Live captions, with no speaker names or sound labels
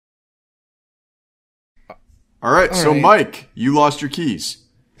All right, so right. Mike, you lost your keys.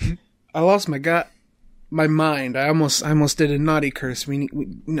 I lost my mind. I almost did a naughty curse.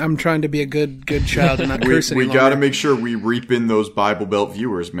 I'm trying to be a good child and not curse any We longer. got to make sure we reap in those Bible Belt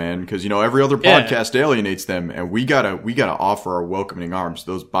viewers, man, because every other podcast alienates them, and we gotta offer our welcoming arms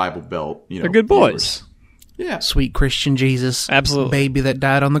to those Bible Belt. They're good boys. Viewers. Yeah, Sweet Christian Jesus, Absolutely. baby that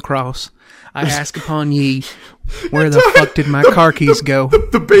died on the cross. I ask upon ye, where the fuck did my car keys go?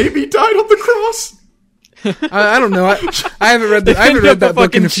 the baby died on the cross. I don't know. I haven't read that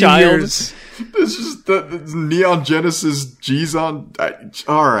book in a few years. It's just the Neon Genesis G's on.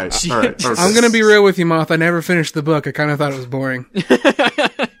 All right. I'm gonna be real with you, Moth. I never finished the book. I kind of thought it was boring.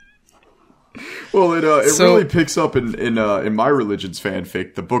 Well, it really picks up in my religion's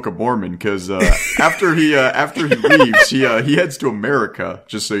fanfic, the Book of Mormon, because after he leaves, he heads to America.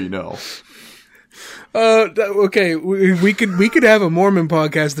 Just so you know. Okay, we could have a Mormon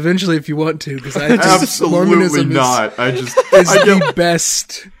podcast eventually if you want to, because Absolutely Mormonism not. is the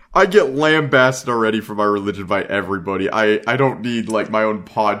best. I get lambasted already for my religion by everybody. I don't need my own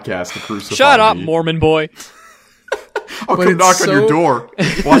podcast to crucify Shut up, me. Mormon boy. I'll come knock on your door.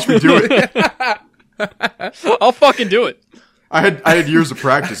 Watch me do it. I'll fucking do it. I had years of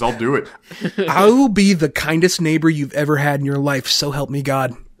practice. I'll do it. I will be the kindest neighbor you've ever had in your life. So help me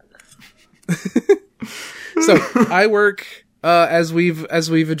God. So I work, as we've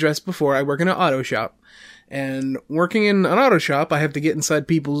addressed before, I work in an auto shop. And working in an auto shop, I have to get inside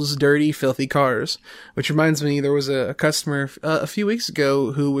people's dirty, filthy cars. Which reminds me, there was a customer a few weeks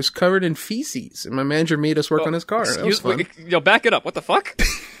ago who was covered in feces, and my manager made us work on his car. That was fun. Yo, back it up. What the fuck?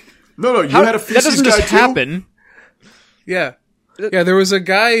 No, you had a That feces doesn't guy just too? happen. Yeah. Yeah, there was a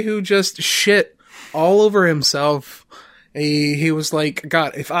guy who just shit all over himself. He was like,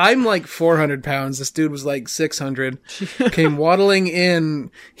 God, if I'm 400 pounds, this dude was 600, came waddling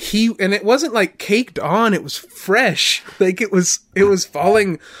in. And it wasn't caked on, it was fresh. It was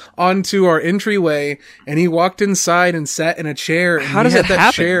falling onto our entryway, and he walked inside and sat in a chair. And How does it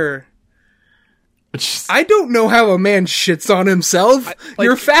happen? Chair. I don't know how a man shits on himself.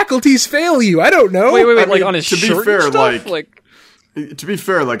 Your faculties fail you. I don't know. Wait, I mean, on his to be shirt fair, and stuff? To be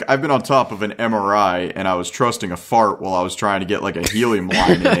fair, I've been on top of an MRI, and I was trusting a fart while I was trying to get a helium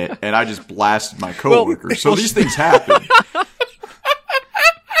line in it, and I just blasted my coworker. So these things happen.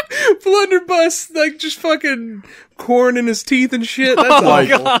 Blunderbuss, just fucking corn in his teeth and shit. That's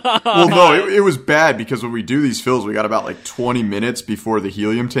awful. Well, no, it was bad because when we do these fills, we got about 20 minutes before the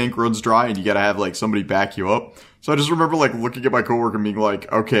helium tank runs dry, and you got to have somebody back you up. So I just remember looking at my coworker and being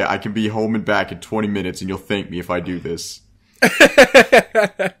like, "Okay, I can be home and back in 20 minutes, and you'll thank me if I do this."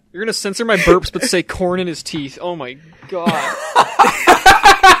 You're gonna censor my burps, but say corn in his teeth. Oh my god.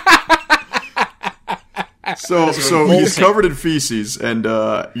 So he's covered in feces, and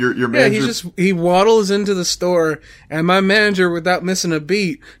your manager. He waddles into the store, and my manager, without missing a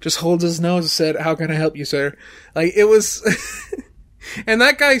beat, just holds his nose and said, "How can I help you, sir?" It was, and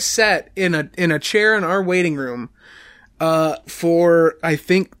that guy sat in a chair in our waiting room, for I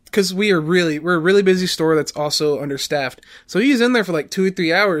think. Because we're a really busy store that's also understaffed. So he's in there for 2 or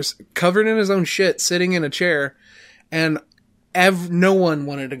 3 hours, covered in his own shit, sitting in a chair, and no one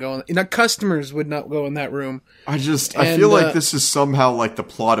wanted to go in. Customers would not go in that room. I feel like this is somehow the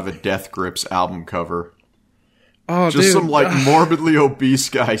plot of a Death Grips album cover. Oh, just dude. some morbidly obese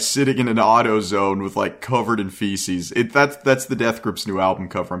guy sitting in an AutoZone with covered in feces. That's the Death Grips new album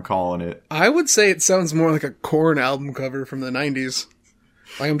cover. I'm calling it. I would say it sounds more like a Korn album cover from the 90s.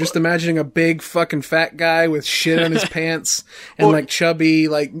 I'm just imagining a big fucking fat guy with shit on his pants and chubby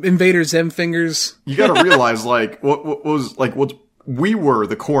Invader Zim fingers. You got to realize we were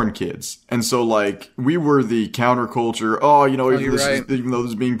the Korn kids, and so we were the counterculture. Even though this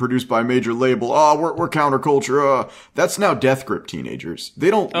is being produced by a major label, we're counterculture. That's now Death Grip teenagers.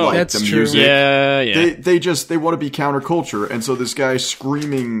 They don't like the true. music. Yeah. They want to be counterculture, and so this guy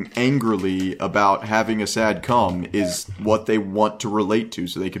screaming angrily about having a sad cum is what they want to relate to,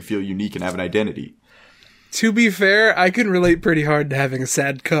 so they can feel unique and have an identity. To be fair, I can relate pretty hard to having a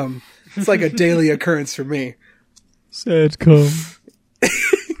sad cum. It's a daily occurrence for me. Sad cum.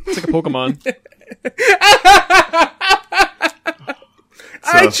 It's like a Pokemon.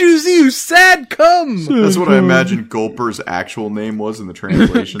 I choose you, sad cum! That's what I imagine Gulper's actual name was in the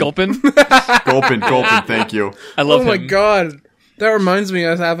translation. Gulpin? Gulpin, thank you. I love him. Oh my god. That reminds me,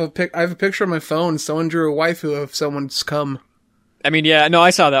 I have a picture on my phone. Someone drew a waifu of someone's cum. I mean, yeah, no,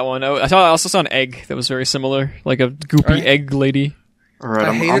 I saw that one. I also saw an egg that was very similar. A goopy egg lady. All right,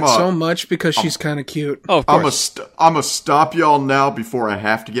 I hate it so much because she's kind of cute. Oh, of course. I'm gonna stop y'all now before I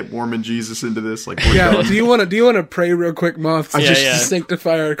have to get Mormon Jesus into this. Yeah, do you want to pray real quick, Moth? Yeah. To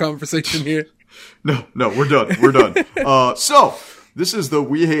sanctify our conversation here. No, we're done. We're done. So this is the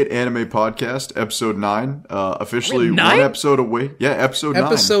We Hate Anime podcast, episode 9. Officially Wait, 9? one episode away. Yeah, episode 9.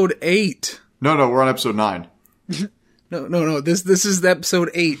 Episode 8. No, we're on episode 9. No. This is episode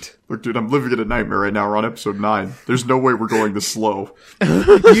 8. Look, dude, I'm living in a nightmare right now. We're on episode 9. There's no way we're going this slow.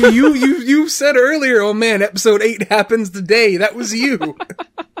 You said earlier, oh man, episode 8 happens today. That was you.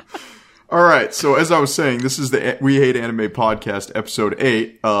 All right, so as I was saying, this is the We Hate Anime podcast, episode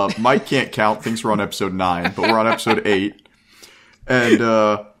 8. Mike can't count, thinks we're on episode 9, but we're on episode 8. And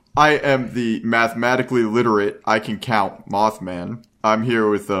I am the mathematically literate, I can count Mothman. I'm here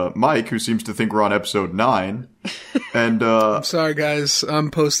with Mike, who seems to think we're on episode 9. And I'm sorry, guys.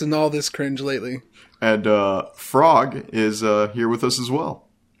 I'm posting all this cringe lately. And Frog is here with us as well.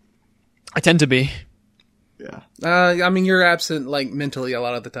 I tend to be. Yeah. I mean, you're absent, like, mentally a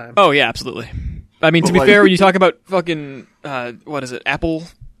lot of the time. Oh, yeah, absolutely. I mean, to be fair, when you talk about fucking, what is it, Apple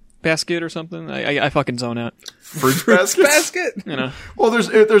Basket or something, I fucking zone out. Fruit basket? You know. Well,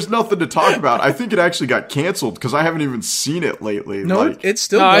 there's nothing to talk about. I think it actually got canceled because I haven't even seen it lately. No, like, it's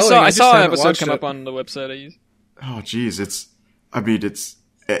still No, going. I just saw an haven't episode watched come it. up on the website I use. oh, geez,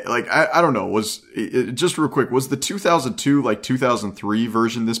 like, I don't know, just real quick, was the 2002, like, 2003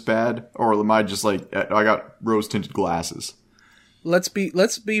 version this bad? Or am I just, like, I got rose-tinted glasses? Let's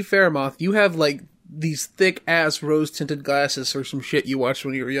be fair, Moth. You have, like, these thick-ass rose-tinted glasses or some shit you watched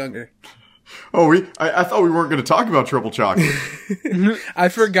when you were younger. Oh, I thought we weren't going to talk about Triple Chocolate. I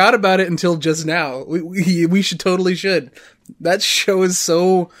forgot about it until just now. We should. That show is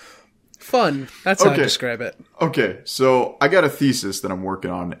so fun. That's how I Okay. describe it. Okay, so I got a thesis that I'm working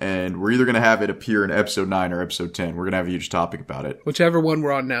on, and we're either going to have it appear in episode 9 or episode 10. We're going to have a huge topic about it. Whichever one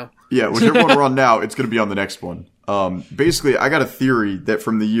we're on now. Yeah, whichever one we're on now, it's going to be on the next one. Basically, I got a theory that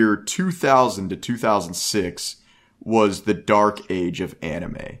from the year 2000 to 2006 was the dark age of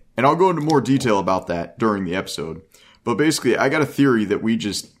anime. And I'll go into more detail about that during the episode. But basically, I got a theory that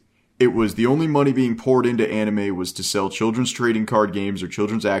it was the only money being poured into anime was to sell children's trading card games or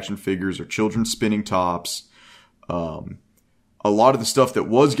children's action figures or children's spinning tops. A lot of the stuff that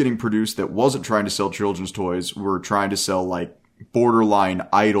was getting produced that wasn't trying to sell children's toys were trying to sell, like, borderline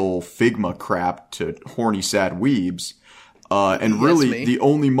idol Figma crap to horny sad weebs. And Yes, really, me. the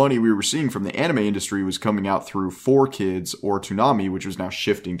only money we were seeing from the anime industry was coming out through 4Kids or Toonami, which was now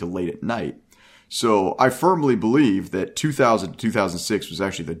shifting to late at night. So I firmly believe that 2000 to 2006 was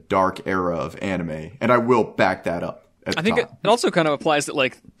actually the dark era of anime, and I will back that up. I think it also kind of applies that,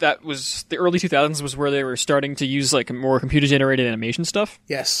 like, that was the early 2000s was where they were starting to use, like, more computer-generated animation stuff.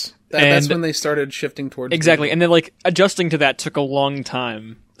 Yes. That's And- when they started shifting towards... Exactly. And then, like, adjusting to that took a long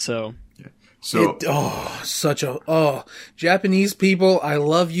time. So, So Japanese people, I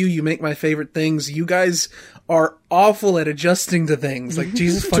love you. You make my favorite things. You guys are awful at adjusting to things. Like,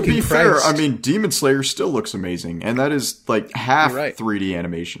 Jesus to fucking be Christ. fair, I mean, Demon Slayer still looks amazing, and that is like half You're right. 3D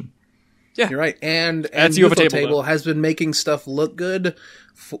animation. You're right. And That's you have a UFO table, though. has been making stuff look good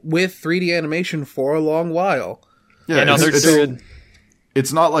with 3D animation for a long while. yeah, no, it's, they're good.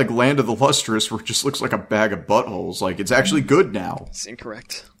 it's not like Land of the Lustrous where it just looks like a bag of buttholes. Like, it's actually good now. It's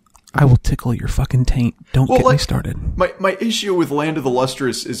incorrect. I will tickle your fucking taint. Don't Well, get me like- started. My issue with Land of the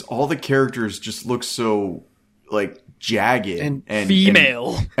Lustrous is all the characters just look so, like, jagged and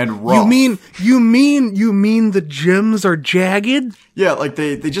Female. and rough. You mean the gems are jagged? Yeah, like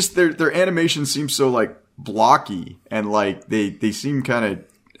they just their animation seems so like blocky and like they seem kind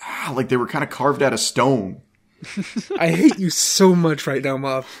of like they were kind of carved out of stone. I hate you so much right now,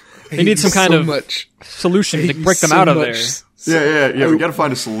 Moth. They need some kind of much. solution to Hate you break them so out of much. there. Yeah. We got to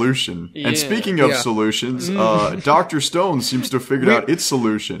find a solution. Yeah. And speaking of Yeah. solutions, Dr. Stone seems to have figured out its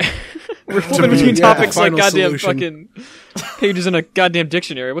solution. We're flipping be- between yeah, topics like final goddamn solution. fucking pages in a goddamn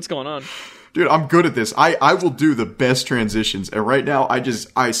dictionary. What's going on? Dude, I'm good at this. I will do the best transitions. And right now,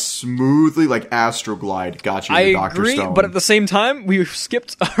 I smoothly, like Astroglide, got you I to Dr. agree, Stone. but at the same time, we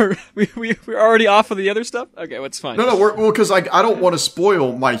skipped our. We're already off of the other stuff. Okay, well, it's fine. No, because I don't want to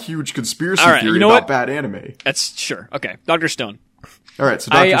spoil my huge conspiracy All right, theory you know about what? bad anime. That's sure. Okay, Dr. Stone. All right,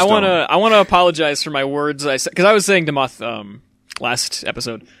 so Dr. I Stone. want to apologize for my words. I said because I was saying to Moth last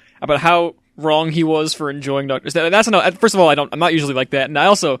episode about how wrong he was for enjoying Doctor Stone. That's no. First of all, I'm not usually like that, and I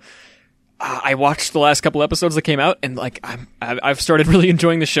also I watched the last couple episodes that came out, and like I've started really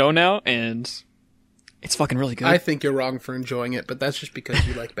enjoying the show now, and it's fucking really good. I think you're wrong for enjoying it, but that's just because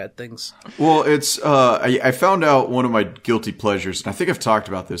you like bad things. Well, it's I found out one of my guilty pleasures, and I think I've talked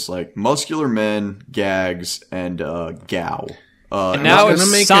about this, like muscular men, gags, and Gao. And now I was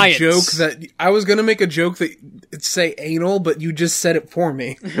gonna make science. I was gonna make a joke that it'd say anal, but you just said it for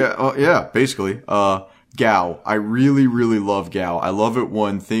me. Yeah, basically. Gao. I really, really love Gao. I love it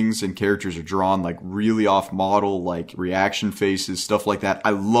when things and characters are drawn like really off model, like reaction faces, stuff like that.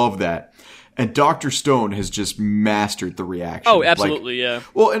 I love that. And Dr. Stone has just mastered the reaction. Oh, absolutely, yeah.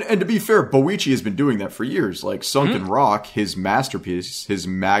 Well, and to be fair, Boichi has been doing that for years. Like Sunken Rock, his masterpiece, his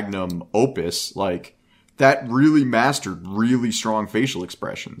magnum opus, like that really mastered really strong facial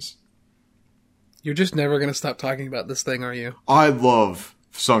expressions. You're just never going to stop talking about this thing, are you? I love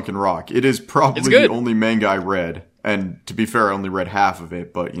Sunken Rock. It is probably the only manga I read. And to be fair, I only read half of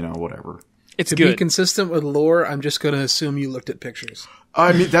it, but, whatever. It's to good. be consistent with lore, I'm just going to assume you looked at pictures.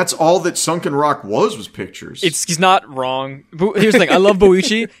 I mean, that's all that Sunken Rock was pictures. He's not wrong. Here's the thing. I love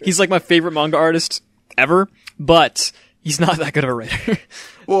Boichi. He's like my favorite manga artist ever, but he's not that good of a writer.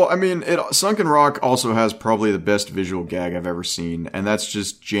 Well, I mean, Sunken Rock also has probably the best visual gag I've ever seen, and that's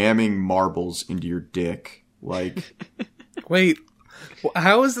just jamming marbles into your dick. Like... Wait,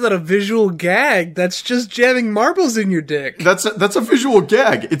 how is that a visual gag? That's just jamming marbles in your dick. That's a visual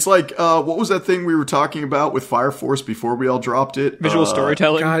gag. It's like, what was that thing we were talking about with Fire Force before we all dropped it? Visual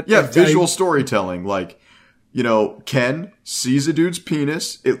storytelling? God, yeah, visual storytelling. Like, Ken sees a dude's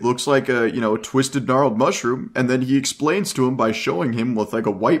penis. It looks like a twisted, gnarled mushroom. And then he explains to him by showing him with like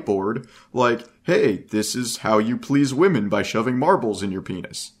a whiteboard, like, hey, this is how you please women by shoving marbles in your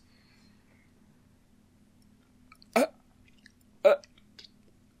penis.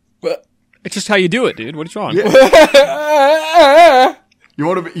 It's just how you do it, dude. What is wrong? Yeah. You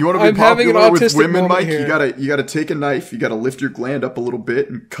want to be I'm having an popular with autistic women, moment Mike? here. You gotta take a knife, you gotta lift your gland up a little bit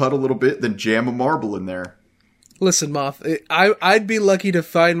and cut a little bit, then jam a marble in there. Listen, Moth, I'd be lucky to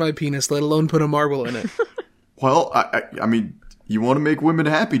find my penis, let alone put a marble in it. Well, I mean, you want to make women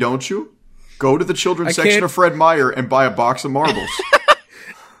happy, don't you? Go to the children's section can't- of Fred Meyer and buy a box of marbles.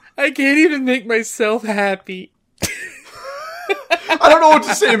 I can't even make myself happy. I don't know what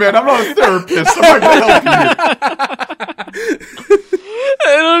to say, man. I'm not a therapist. I'm not gonna help you.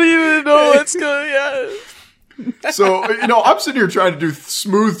 I don't even know what's going on. So, I'm sitting here trying to do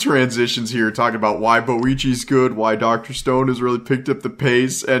smooth transitions here, talking about why Boichi's good, why Dr. Stone has really picked up the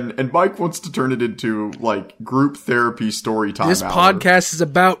pace, and Mike wants to turn it into, like, group therapy story time. This hour. podcast is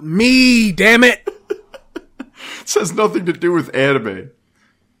about me, damn it! This has nothing to do with anime.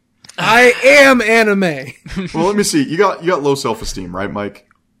 I am anime. Well, let me see. You got low self-esteem, right, Mike?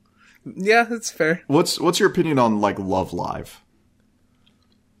 Yeah, that's fair. What's your opinion on, like, Love Live?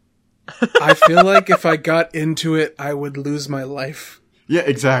 I feel like if I got into it, I would lose my life. Yeah,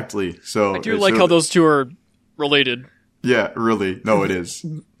 exactly. So I do like how those two are related. Yeah, really. No, it is.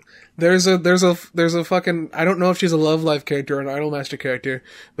 There's a fucking, I don't know if she's a Love Live character or an Idolmaster character,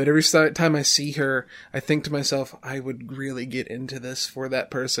 but every time I see her, I think to myself, I would really get into this for that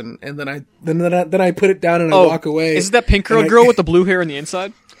person, and then I put it down and I walk away. Is it that pink girl with the blue hair on the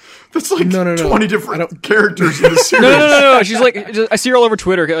inside? That's like No. 20 different characters in the series. No. She's like, I see her all over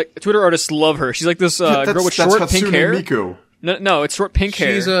Twitter. Like, Twitter artists love her. She's like this girl with short pink Hatsune hair. Miku. No, it's short pink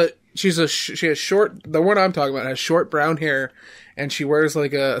hair. She has short, the one I'm talking about has short brown hair, and she wears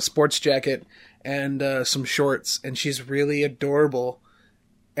like a sports jacket and some shorts, and she's really adorable,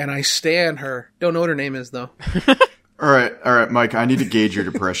 and I stan her. Don't know what her name is though. All right, Mike, I need to gauge your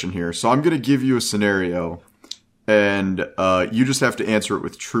depression here. So I'm going to give you a scenario, and you just have to answer it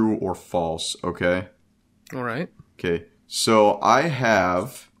with true or false, okay? All right. Okay. So I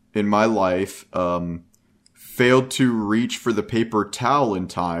have, in my life, failed to reach for the paper towel in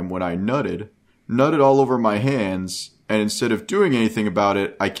time when I nutted all over my hands, and instead of doing anything about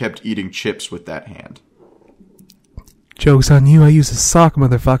it, I kept eating chips with that hand. Joke's on you, I use a sock,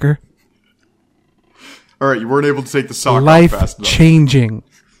 motherfucker. Alright, you weren't able to take the sock Life off fast enough. changing.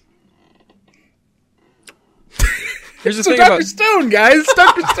 Here's the So thing Dr. about Stone, guys!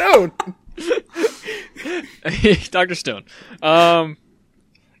 Dr. Stone! Dr. Stone.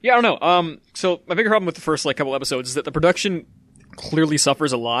 Yeah, I don't know. So my bigger problem with the first couple episodes is that the production clearly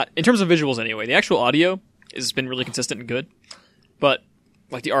suffers a lot in terms of visuals. Anyway, the actual audio has been really consistent and good, but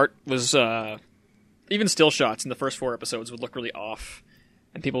like the art was even still shots in the first 4 episodes would look really off,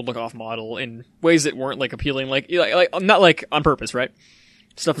 and people would look off model in ways that weren't appealing, like not on purpose, right?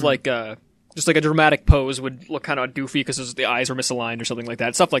 Stuff like just like a dramatic pose would look kind of doofy because the eyes were misaligned or something like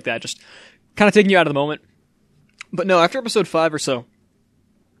that. Stuff like that, just kind of taking you out of the moment. But no, after episode 5 or so,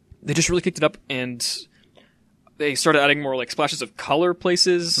 they just really kicked it up, and they started adding more splashes of color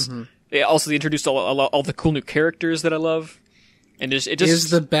places. Mm-hmm. They introduced all the cool new characters that I love, and it just is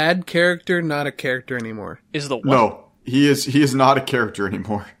the bad character not a character anymore? Is the what? No, he is not a character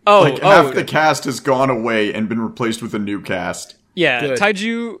anymore. Oh, half the cast has gone away and been replaced with a new cast. Yeah, Good.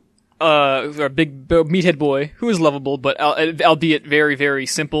 Taiju. our big meathead boy, who is lovable, but albeit very, very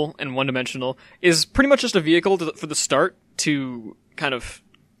simple and one-dimensional, is pretty much just a vehicle for the start to kind of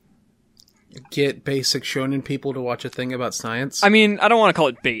get basic shonen people to watch a thing about science. I mean, I don't want to call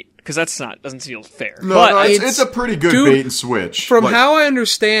it bait, because doesn't feel fair. No, but no, it's a pretty good bait and switch. From how I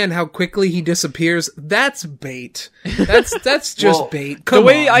understand how quickly he disappears, that's bait. That's just bait. Come the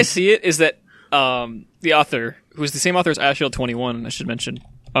way on. I see it is that the author, who is the same author as Ashield 21, I should mention.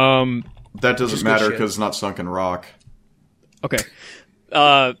 That doesn't matter shit. because it's not Sunken Rock. Okay.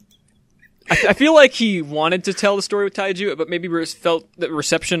 I feel like he wanted to tell the story with Taiju, but maybe felt that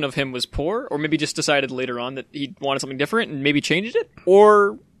reception of him was poor, or maybe just decided later on that he wanted something different and maybe changed it,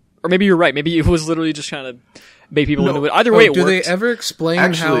 or maybe you're right. Maybe it was literally just trying to bait people into it. Either way, it do worked. they ever explain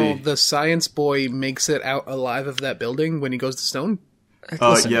Actually- how the science boy makes it out alive of that building when he goes to Stone?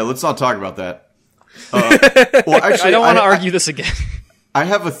 Yeah, let's not talk about that. Well, actually, I don't want to argue this again. I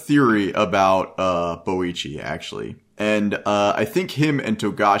have a theory about Boichi, actually. And I think him and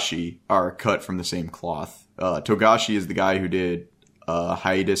Togashi are cut from the same cloth. Togashi is the guy who did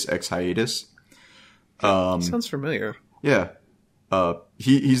Hiatus X Hiatus. Sounds familiar. Yeah.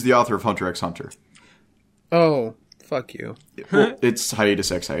 He's the author of Hunter x Hunter. Oh, fuck you. Well, it's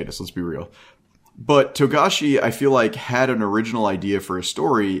Hiatus X Hiatus, let's be real. But Togashi, I feel like, had an original idea for a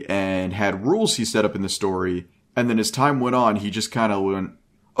story and had rules he set up in the story. And then as time went on, he just kind of went,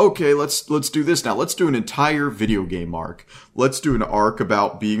 okay, let's do this now. Let's do an entire video game arc. Let's do an arc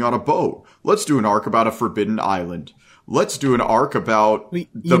about being on a boat. Let's do an arc about a forbidden island. Let's do an arc about...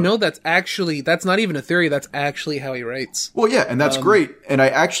 that's not even a theory, that's actually how he writes. Well, yeah, and that's great. And I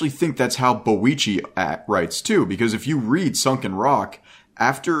actually think that's how Boichi writes, too. Because if you read Sunken Rock,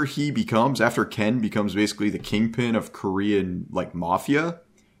 after Ken becomes basically the kingpin of Korean, mafia,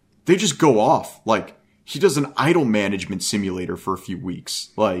 they just go off. He does an idol management simulator for a few weeks.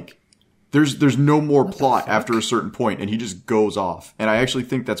 There's no more plot after a certain point, and he just goes off. And I actually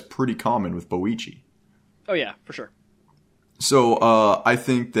think that's pretty common with Boichi. Oh yeah, for sure. So, I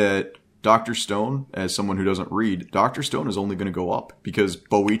think that Dr. Stone, as someone who doesn't read, Dr. Stone is only going to go up, because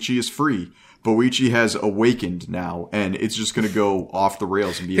Boichi is free. Boichi has awakened now, and it's just going to go off the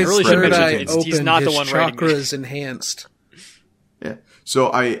rails and be His really should third mention eye it. opened, He's not the his one writing it. chakras enhanced. Yeah.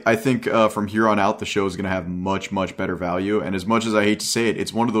 So I think from here on out, the show is going to have much, much better value. And as much as I hate to say it,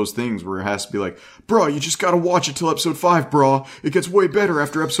 it's one of those things where it has to be like, bro, you just got to watch it till episode 5, bro. It gets way better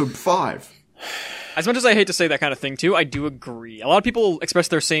after episode 5. As much as I hate to say that kind of thing too, I do agree. A lot of people express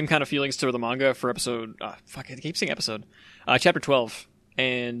their same kind of feelings to the manga for episode... I keep saying episode. Chapter 12.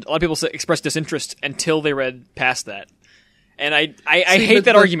 And a lot of people express disinterest until they read past that. And I hate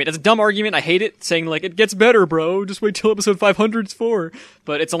that argument. It's a dumb argument. I hate it, saying it gets better, bro. Just wait till episode 500's 4.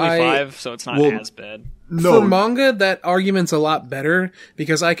 But it's only 5, so it's not as bad. For manga, that argument's a lot better,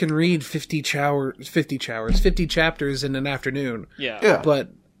 because I can read 50 chapters in an afternoon. Yeah. But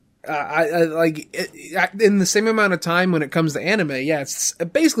in the same amount of time when it comes to anime, it's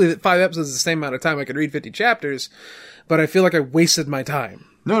basically 5 episodes is the same amount of time I could read 50 chapters, but I feel like I wasted my time.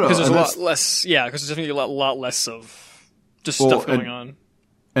 No. Because there's a lot less, because there's definitely a lot less of just stuff going on.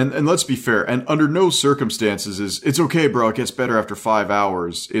 And let's be fair, and under no circumstances it's okay, bro, it gets better after 5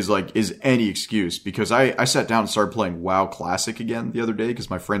 hours is any excuse, because I sat down and started playing WoW Classic again the other day, because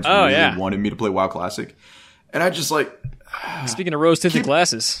my friends really wanted me to play WoW Classic. And I just Speaking of rose-tinted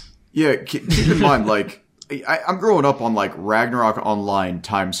glasses. Yeah, keep in mind, I'm growing up on, Ragnarok Online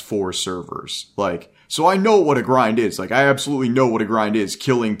 ×4 servers. So I know what a grind is. I absolutely know what a grind is.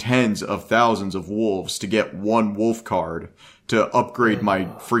 Killing tens of thousands of wolves to get one wolf card to upgrade my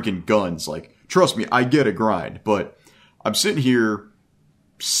freaking guns. Trust me, I get a grind. But I'm sitting here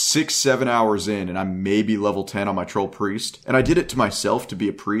 6-7 hours in, and I'm maybe level 10 on my troll priest. And I did it to myself to be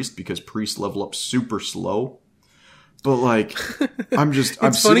a priest, because priests level up super slow. But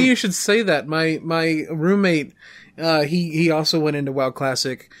It's funny you should say that. My roommate, he also went into WoW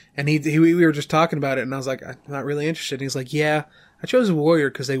Classic, and we were just talking about it, and I was like, I'm not really interested. And he's like, yeah, I chose a warrior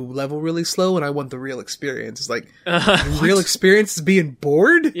because they level really slow, and I want the real experience. It's like, real experience is being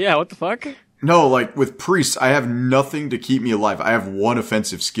bored? Yeah, what the fuck? No, with priests, I have nothing to keep me alive. I have one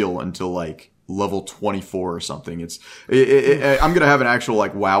offensive skill until level 24 or something. I'm gonna have an actual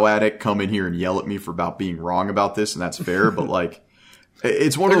WoW addict come in here and yell at me for about being wrong about this, and that's fair. But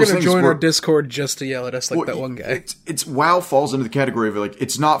it's one of those things. They're gonna join where, our Discord just to yell at us, that one guy. It's WoW falls into the category of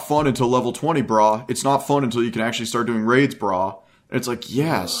it's not fun until level 20, brah. It's not fun until you can actually start doing raids, brah. And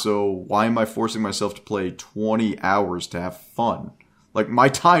it's so why am I forcing myself to play 20 hours to have fun? My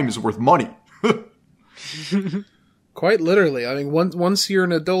time is worth money. Quite literally. I mean, once you're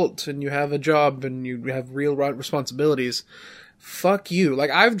an adult and you have a job and you have real responsibilities, fuck you. Like,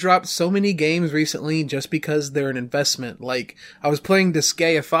 I've dropped so many games recently just because they're an investment. Like, I was playing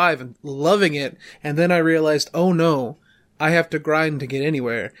Disgaea 5 and loving it, and then I realized, oh no, I have to grind to get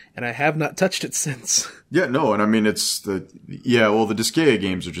anywhere, and I have not touched it since. Yeah, no, and I mean, the Disgaea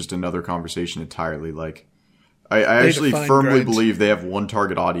games are just another conversation entirely. Like, I actually firmly grind. believe they have one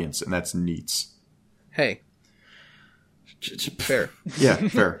target audience, and that's NEETs. Hey. Fair. Yeah,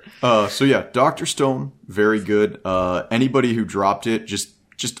 fair. So yeah, Dr. Stone, very good. Anybody who dropped it, just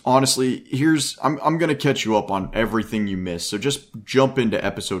honestly, I'm gonna catch you up on everything you missed. So just jump into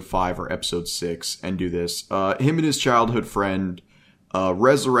episode 5 or episode 6 and do this. Him and his childhood friend,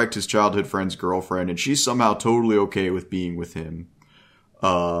 resurrect his childhood friend's girlfriend, and she's somehow totally okay with being with him.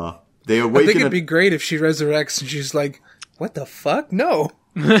 They awaken. I think it'd be great if she resurrects and she's like, what the fuck? No.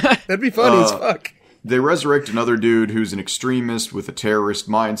 That'd be funny as fuck. They resurrect another dude who's an extremist with a terrorist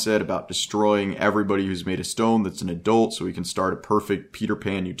mindset about destroying everybody who's made of stone that's an adult so he can start a perfect Peter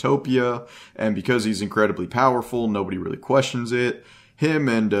Pan utopia. And because he's incredibly powerful, nobody really questions it. Him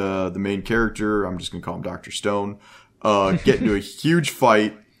and the main character, I'm just going to call him Dr. Stone, get into a huge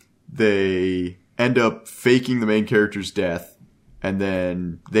fight. They end up faking the main character's death. And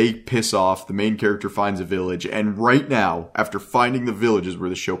then they piss off. The main character finds a village. And right now, after finding the village, is where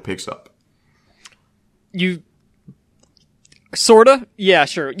the show picks up. You sorta? Yeah,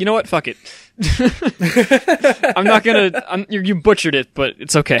 sure. You know what? Fuck it. I'm not gonna. You butchered it, but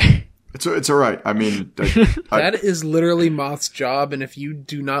it's okay. It's all right. I mean, that is literally Moth's job, and if you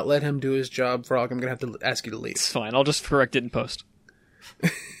do not let him do his job, Frog, I'm gonna have to ask you to leave. It's fine. I'll just correct it in post.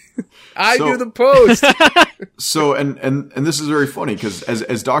 I do the post. So, and this is very funny because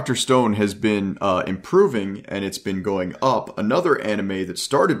as Dr. Stone has been improving and it's been going up, another anime that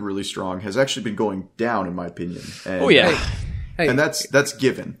started really strong has actually been going down, in my opinion. And, oh yeah, and that's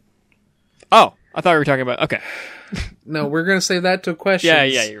Given. Oh, I thought we were talking about. Okay. No, we're gonna say that to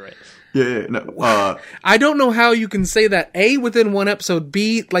questions. Yeah, you're right. Yeah. No, I don't know how you can say that. A, within one episode.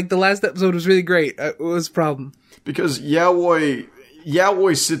 B, like the last episode was really great. It was a problem because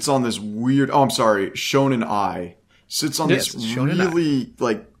Yaoi sits on this weird. Oh, I'm sorry. Shonen Ai sits on this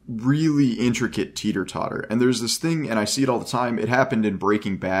really intricate teeter-totter. And there's this thing, and I see it all the time. It happened in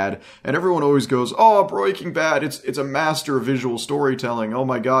Breaking Bad, and everyone always goes, "Oh, Breaking Bad! It's a master of visual storytelling. Oh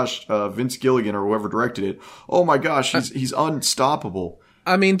my gosh, Vince Gilligan or whoever directed it. Oh my gosh, he's unstoppable."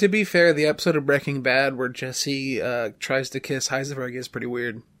 I mean, to be fair, the episode of Breaking Bad where Jesse tries to kiss Heisenberg is pretty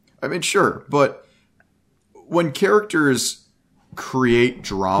weird. I mean, sure, but when characters create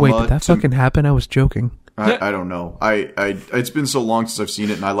drama. Wait, did that fucking happen? I was joking. I don't know. It's been so long since I've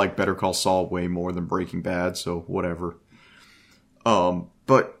seen it, and I like Better Call Saul way more than Breaking Bad, so whatever.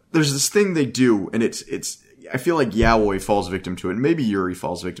 But there's this thing they do, and it's. I feel like Yaoi falls victim to it, and maybe Yuri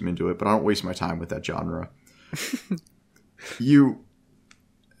falls victim into it, but I don't waste my time with that genre. You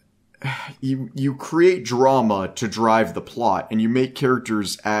create drama to drive the plot, and you make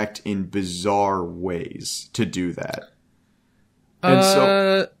characters act in bizarre ways to do that. And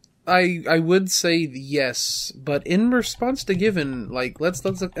so I would say yes, but in response to Given, like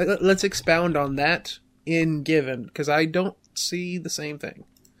let's expound on that in Given, because I don't see the same thing.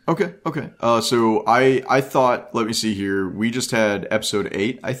 Okay. So I thought, let me see here. We just had episode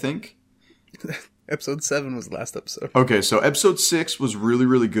 8, I think. Episode 7 was the last episode. Okay, so episode 6 was really,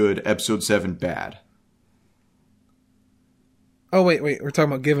 really good. Episode 7, bad. Oh wait, we're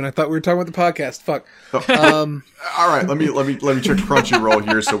talking about Given. I thought we were talking about the podcast. Fuck. Oh. All right, let me check Crunchyroll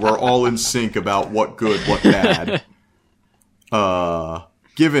here so we're all in sync about what good, what bad.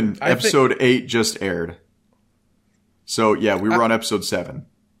 Given episode 8 just aired. So yeah, we were on episode 7.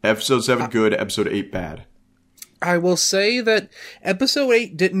 Episode 7 good, episode 8 bad. I will say that episode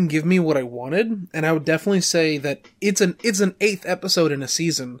 8 didn't give me what I wanted, and I would definitely say that it's an 8th episode in a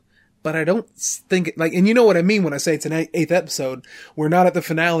season. But I don't think and you know what I mean when I say it's an 8th episode. We're not at the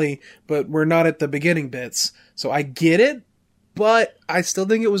finale, but we're not at the beginning bits. So I get it, but I still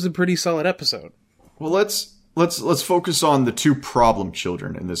think it was a pretty solid episode. Well, let's focus on the 2 problem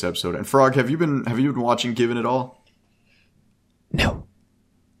children in this episode. And Frog, have you been watching Given at all? No.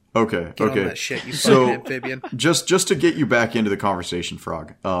 Okay. Get on that shit, you fucking amphibian. Just to get you back into the conversation,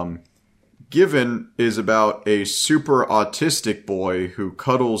 Frog. Given is about a super autistic boy who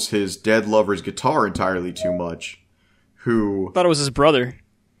cuddles his dead lover's guitar entirely too much. Who thought it was his brother.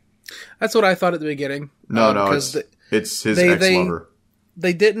 That's what I thought at the beginning. No, it's his ex-lover.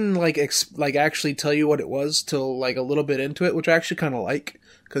 They didn't actually tell you what it was till like a little bit into it, which I actually kind of like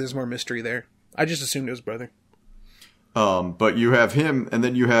because there's more mystery there. I just assumed it was brother. But you have him, and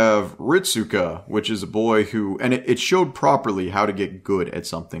then you have Ritsuka, which is a boy who, and it showed properly how to get good at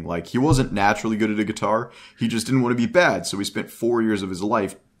something. Like, he wasn't naturally good at a guitar, he just didn't want to be bad, so he spent 4 years of his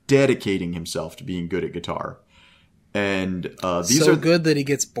life dedicating himself to being good at guitar. And these so are good that he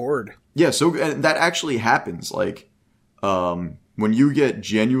gets bored. Yeah, so and that actually happens. Like, when you get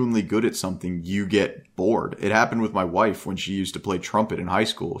genuinely good at something, you get bored. It happened with my wife when she used to play trumpet in high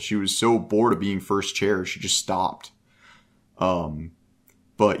school. She was so bored of being first chair, she just stopped.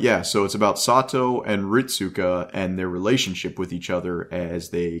 But yeah, so it's about Sato and Ritsuka and their relationship with each other as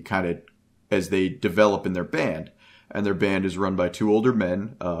they develop in their band. And their band is run by two older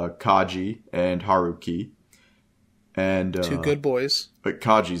men, Kaji and Haruki. And Two good boys. But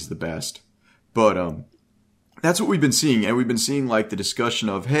Kaji's the best. But that's what we've been seeing, and we've been seeing like the discussion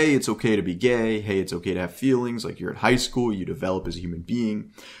of, hey, it's okay to be gay, hey, it's okay to have feelings, like you're in high school, you develop as a human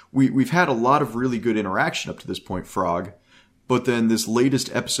being. We've had a lot of really good interaction up to this point, Frog. But then this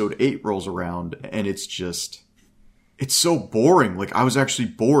latest episode 8 rolls around, and it's so boring. Like, I was actually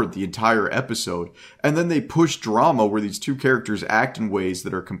bored the entire episode. And then they push drama where these two characters act in ways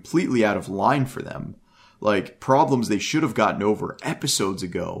that are completely out of line for them. Like, problems they should have gotten over episodes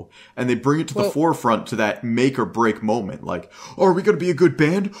ago. And they bring it to the forefront to that make or break moment. Like, oh, are we going to be a good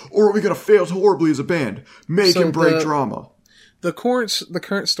band? Or are we going to fail horribly as a band? Make and break drama. The current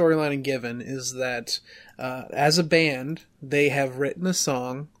storyline in Given is that as a band, they have written a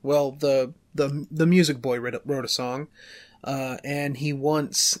song. Well, the music boy wrote a song, and he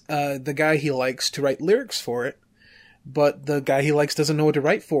wants the guy he likes to write lyrics for it, but the guy he likes doesn't know what to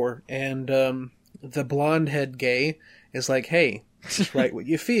write for, and the blonde head gay is like, hey, just write what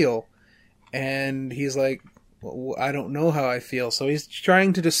you feel, and he's like, well, I don't know how I feel, so he's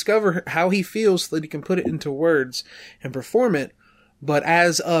trying to discover how he feels so that he can put it into words and perform it, but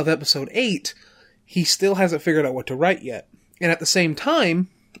as of episode 8, he still hasn't figured out what to write yet. And at the same time,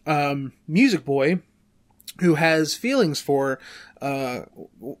 Music Boy, who has feelings for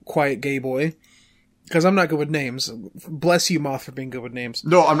Quiet Gay Boy, because I'm not good with names. Bless you, Moth, for being good with names.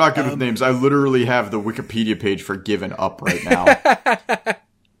 No, I'm not good with names. I literally have the Wikipedia page for Given up right now.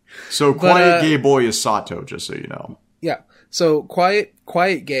 So Quiet Gay Boy is Sato, just so you know. Yeah. So Quiet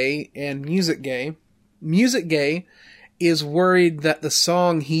Gay and Music Gay. Music Gay is worried that the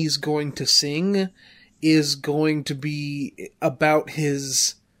song he's going to sing is going to be about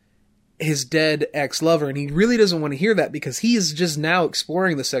his dead ex-lover, and he really doesn't want to hear that because he is just now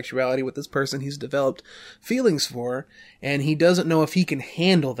exploring the sexuality with this person he's developed feelings for, and he doesn't know if he can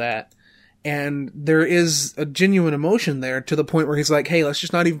handle that. And there is a genuine emotion there to the point where he's like, hey, let's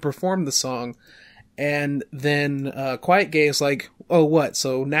just not even perform the song. And then Quiet Gay is like, oh, what?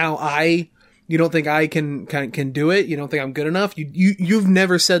 So now you don't think I can do it? You don't think I'm good enough? You've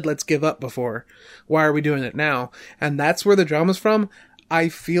never said let's give up before. Why are we doing it now? And that's where the drama's from. I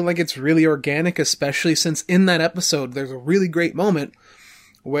feel like it's really organic, especially since in that episode there's a really great moment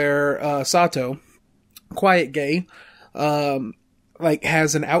where Sato, Quiet Gay,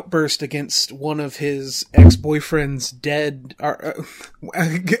 has an outburst against one of his ex-boyfriend's dead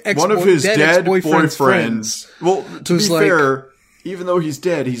boyfriends. Well, to be fair, even though he's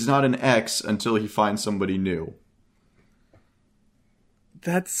dead, he's not an ex until he finds somebody new.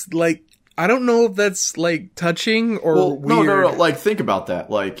 That's like, I don't know if that's like touching or weird. No. Like, think about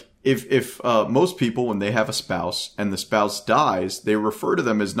that. Like, if most people, when they have a spouse and the spouse dies, they refer to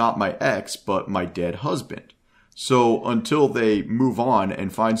them as not my ex, but my dead husband. So until they move on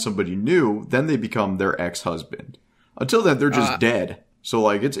and find somebody new, then they become their ex-husband. Until then, they're just dead. So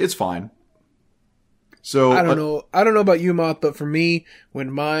like, it's fine. So I don't know. I don't know about you, Moth, but for me,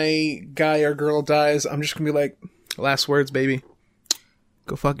 when my guy or girl dies, I'm just gonna be like, last words, baby.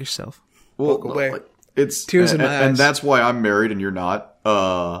 Go fuck yourself. Walk away. It's tears in my eyes. And that's why I'm married and you're not.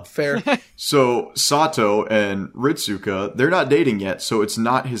 Fair. So Sato and Ritsuka, they're not dating yet, so it's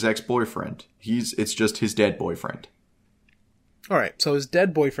not his ex-boyfriend. It's just his dead boyfriend. All right. So his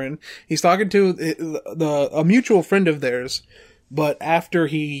dead boyfriend, he's talking to a mutual friend of theirs, but after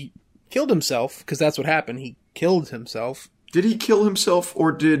he killed himself, because that's what happened, he killed himself. Did he kill himself,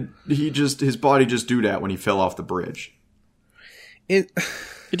 or did his body just do that when he fell off the bridge? It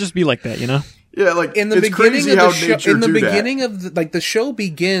just be like that, you know? Yeah, like, in the it's beginning crazy of how the show, nature in the do beginning that. of the show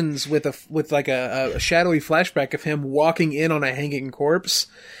begins with a shadowy flashback of him walking in on a hanging corpse,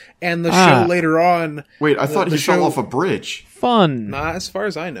 and the show later on. Wait, I thought he fell off a bridge. Fun. Not as far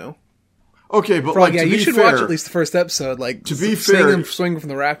as I know. Okay, but Frog, like, you should watch at least the first episode. Like, to be seeing fair, him swinging from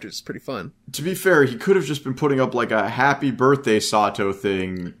the rafters is pretty fun. To be fair, he could have just been putting up like a happy birthday Sato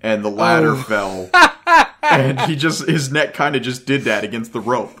thing, and the ladder fell, and his neck kind of just did that against the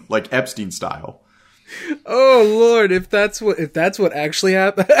rope, like Epstein style. Oh Lord, if that's what actually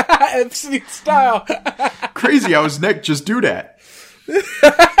happened, Epstein style. Crazy how his neck just do that.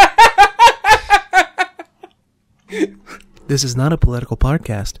 This is not a political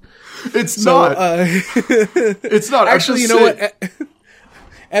podcast. It's not. It's not. Actually, you know what?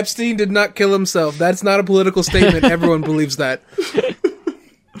 Epstein did not kill himself. That's not a political statement. Everyone believes that.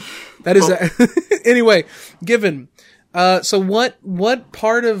 That is anyway. Given. So what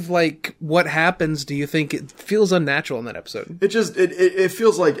part of like what happens do you think it feels unnatural in that episode? It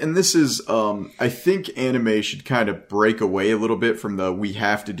feels like, and this is I think anime should kind of break away a little bit from the we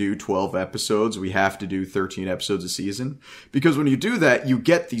have to do 12 episodes, we have to do 13 episodes a season, because when you do that you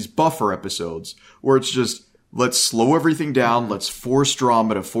get these buffer episodes where it's just let's slow everything down, let's force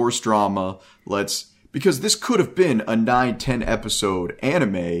drama to force drama, because this could have been a 9-10 episode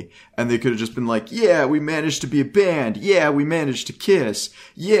anime, and they could have just been like, yeah, we managed to be a band. Yeah, we managed to kiss.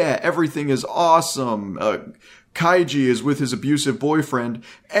 Yeah, everything is awesome. Kaiji is with his abusive boyfriend,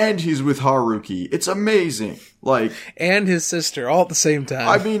 and he's with Haruki. It's amazing. Like, and his sister, all at the same time.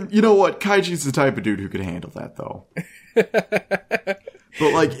 I mean, you know what? Kaiji's the type of dude who could handle that, though.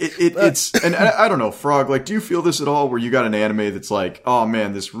 But, like, it's, and I don't know, Frog, like, do you feel this at all, where you got an anime that's like, oh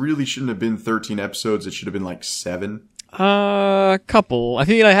man, this really shouldn't have been 13 episodes, it should have been like 7? Couple. I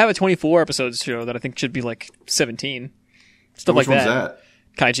think I have a 24 episodes show that I think should be like 17. Stuff Which like one's that.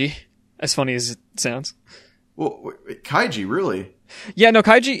 Kaiji. As funny as it sounds. Well, wait, Kaiji, really? Yeah, no,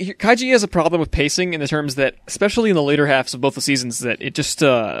 Kaiji has a problem with pacing in the terms that, especially in the later halves of both the seasons, that it just,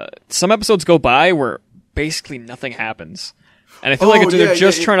 some episodes go by where basically nothing happens. And I feel like they're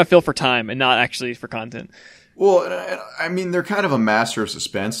just trying to fill for time and not actually for content. Well, I mean, they're kind of a master of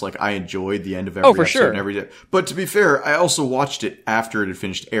suspense. Like, I enjoyed the end of every episode and every day. But to be fair, I also watched it after it had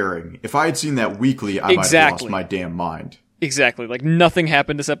finished airing. If I had seen that weekly, I might have lost my damn mind. Exactly. Like, nothing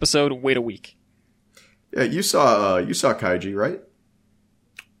happened this episode. Wait a week. Yeah, you saw Kaiji, right?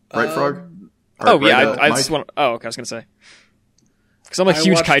 Right, Frog? I just want. Oh, okay. I was gonna say because I'm a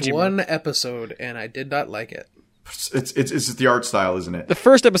huge Kaiji. One episode and I did not like it. It's the art style, isn't it? The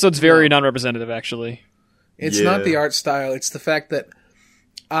first episode's very non-representative, actually. It's not the art style. It's the fact that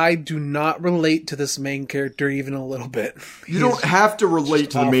I do not relate to this main character even a little bit. You don't have to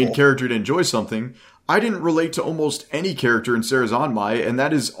relate to the main character to enjoy something. I didn't relate to almost any character in Sarah Zanmai, and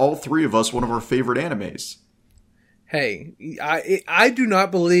that is all three of us one of our favorite animes. Hey, I do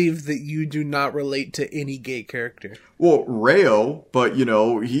not believe that you do not relate to any gay character. Well, Reo, but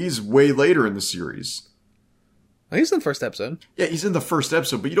he's way later in the series. Oh, he's in the first episode. Yeah, he's in the first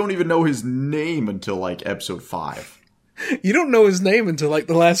episode, but you don't even know his name until like episode 5. You don't know his name until like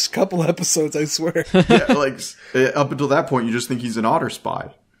the last couple episodes, I swear. Yeah, like up until that point, you just think he's an otter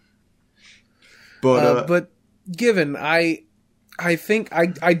spy. But given I think I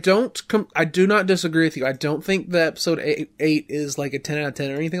do not disagree with you. I don't think the episode 8 is like a 10 out of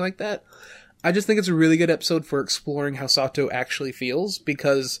 10 or anything like that. I just think it's a really good episode for exploring how Sato actually feels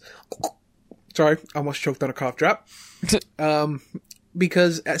because, sorry, I almost choked on a cough drop.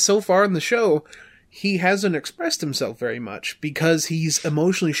 Because so far in the show, he hasn't expressed himself very much because he's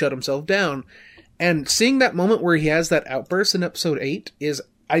emotionally shut himself down. And seeing that moment where he has that outburst in episode 8 is,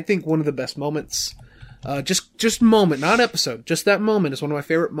 I think, one of the best moments. Just moment, not episode. Just that moment is one of my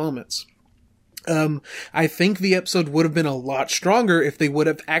favorite moments. I think the episode would have been a lot stronger if they would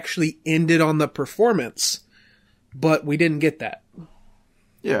have actually ended on the performance, but we didn't get that.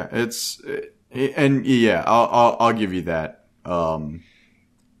 Yeah, I'll give you that. Oh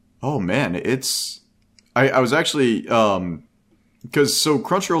man, I was actually, because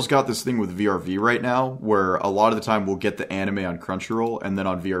Crunchyroll's got this thing with VRV right now, where a lot of the time we'll get the anime on Crunchyroll, and then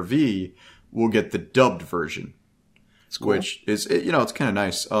on VRV we'll get the dubbed version, cool. Which is it's kind of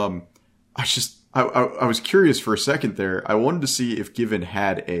nice. I was curious for a second there. I wanted to see if Given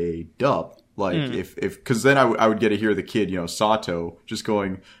had a dub, like if because then I would get to hear the kid, Sato, just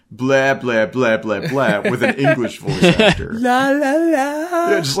going blah blah blah blah blah with an English voice actor. La la la.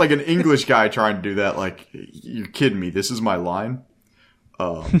 Yeah, just like an English guy trying to do that. Like, you're kidding me? This is my line.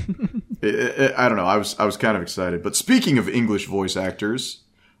 I don't know. I was kind of excited. But speaking of English voice actors,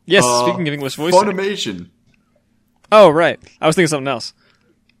 yes. Speaking of English voice, Funimation. Oh right, I was thinking of something else.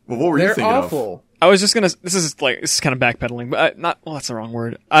 Well, what were you thinking awful. of? I was just gonna. This is kind of backpedaling, but that's the wrong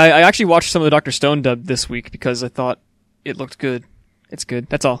word. I actually watched some of the Dr. Stone dub this week because I thought it looked good. It's good.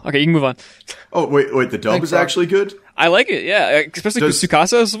 That's all. Okay, you can move on. Oh wait, the dub is actually good? I like it. Yeah, especially because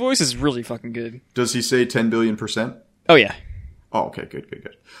Tsukasa's voice is really fucking good. Does he say 10 billion%? Oh yeah. Oh, okay,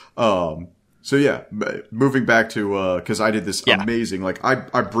 good. So yeah, moving back to because I did this amazing. Like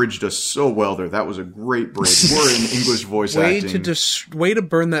I bridged us so well there. That was a great bridge. We're in English voice acting. Way to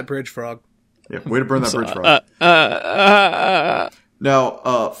burn that bridge, Frog. Yeah, way to burn that bridge, Rob. Now,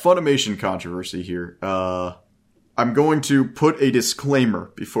 Funimation controversy here. I'm going to put a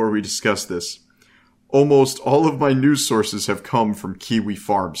disclaimer before we discuss this. Almost all of my news sources have come from Kiwi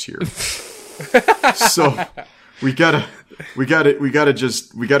Farms here. So we gotta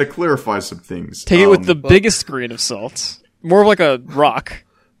clarify some things. Take it with the biggest grain of salt. More of like a rock.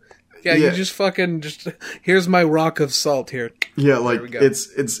 Yeah, you just here's my rock of salt here. Yeah, like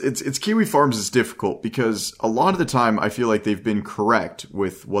it's Kiwi Farms is difficult because a lot of the time I feel like they've been correct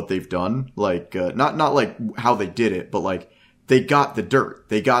with what they've done. Like not like how they did it, but like they got the dirt,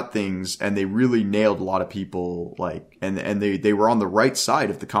 they got things, and they really nailed a lot of people. Like and they were on the right side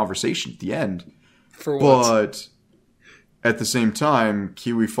of the conversation at the end. For what? But at the same time,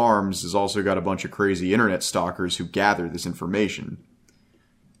 Kiwi Farms has also got a bunch of crazy internet stalkers who gather this information.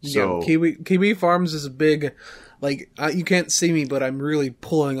 So yeah, Kiwi Farms is a big, like, you can't see me, but I'm really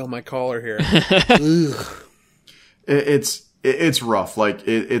pulling on my collar here. Ugh. It's rough. Like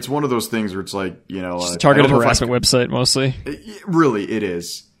it's one of those things where it's like, you know, targeted harassment website mostly. Really, it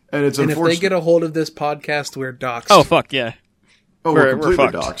is, and it's and unfortunate. if they get a hold of this podcast, we're doxxed. Oh fuck yeah! Oh, we're completely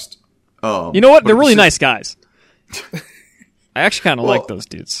fucked. doxxed. You know what? They're really nice guys. I actually kind of like those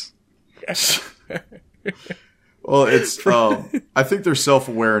dudes. Well, it's, I think they're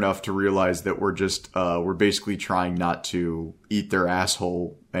self-aware enough to realize that we're basically trying not to eat their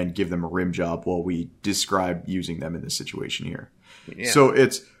asshole and give them a rim job while we describe using them in this situation here. Yeah. So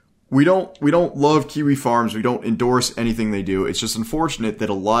we don't love Kiwi Farms. We don't endorse anything they do. It's just unfortunate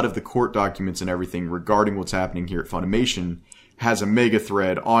that a lot of the court documents and everything regarding what's happening here at Funimation has a mega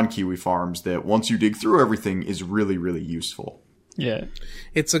thread on Kiwi Farms that once you dig through everything is really, really useful. Yeah.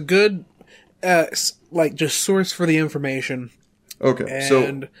 It's a good, just source for the information. Okay,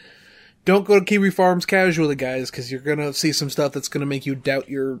 and don't go to Kiwi Farms casually, guys, because you're gonna see some stuff that's gonna make you doubt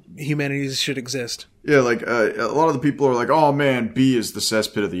your humanities should exist. Yeah, like a lot of the people are like, "Oh man, B is the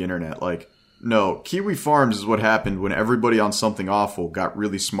cesspit of the internet." Like, no, Kiwi Farms is what happened when everybody on Something Awful got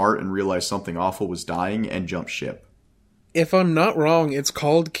really smart and realized Something Awful was dying and jumped ship. If I'm not wrong, it's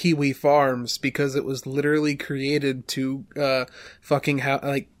called Kiwi Farms because it was literally created to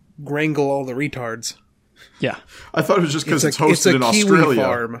wrangle all the retards. Yeah. I thought it was just because it's hosted in Australia. Kiwi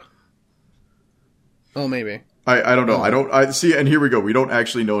farm. Oh, maybe. I don't know. I see, and here we go. We don't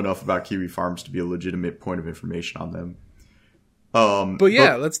actually know enough about Kiwi Farms to be a legitimate point of information on them. But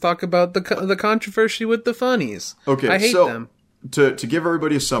let's talk about the controversy with the funnies. Okay, I hate them. To give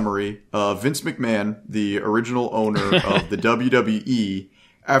everybody a summary, Vince McMahon, the original owner of the WWE,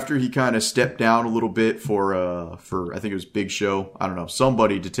 after he kind of stepped down a little bit for I think it was Big Show, I don't know,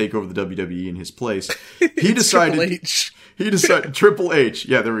 somebody to take over the WWE in his place, he decided Triple H.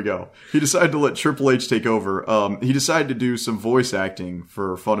 Yeah, there we go. He decided to let Triple H take over. He decided to do some voice acting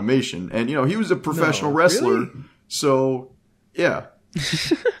for Funimation, and you know he was a professional wrestler, really? So yeah.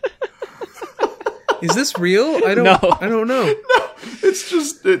 Is this real? I don't know. No, it's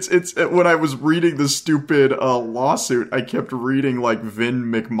just it's when I was reading the stupid lawsuit, I kept reading like Vin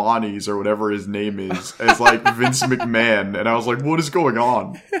McMahonies or whatever his name is as like Vince McMahon, and I was like, what is going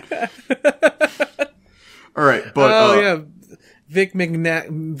on? All right, but Vic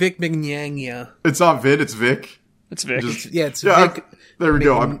McNyanga. It's not Vin, it's Vic. It's Vic. It's Vic. There we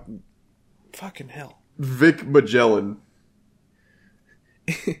go. Fucking hell. Vic Magellan.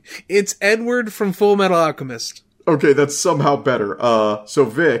 It's Edward from Full Metal Alchemist. Okay, that's somehow better. So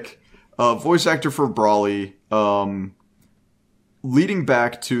Vic, voice actor for Brawly, leading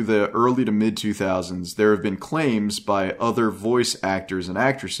back to the early to mid 2000s, there have been claims by other voice actors and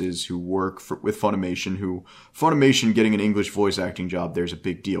actresses who work with Funimation, Funimation getting an English voice acting job, there's a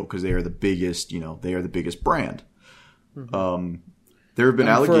big deal because they are the biggest, they are the biggest brand. Mm-hmm. There have been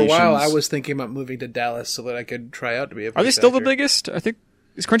allegations. For a while, I was thinking about moving to Dallas so that I could try out to be a voice Are they still actor. the biggest? I think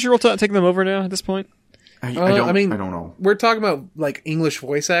is Crunchyroll taking them over now at this point? I don't know. We're talking about like English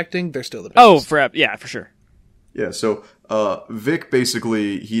voice acting. They're still the biggest. Oh, for sure. Yeah, so Vic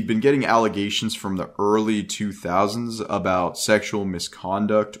basically, he'd been getting allegations from the early 2000s about sexual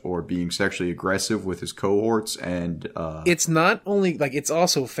misconduct or being sexually aggressive with his cohorts, and it's not only like it's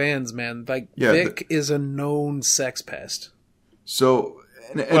also fans, man. Like Vic is a known sex pest. So,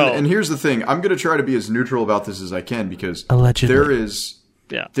 and here's the thing: I'm going to try to be as neutral about this as I can because allegedly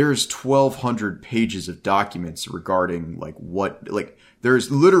there's 1,200 pages of documents regarding there's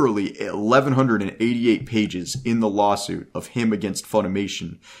literally 1,188 pages in the lawsuit of him against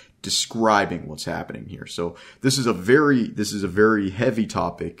Funimation describing what's happening here. So this is a very heavy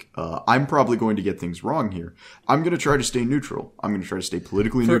topic. I'm probably going to get things wrong here. I'm going to try to stay neutral. I'm going to try to stay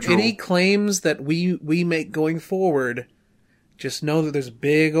politically neutral. For any claims that we make going forward, Just know that there's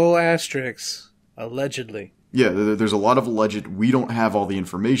big ol' asterisks. Allegedly. Yeah, there's a lot of alleged. We don't have all the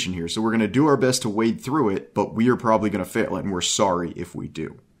information here, so we're going to do our best to wade through it, but we are probably going to fail, and we're sorry if we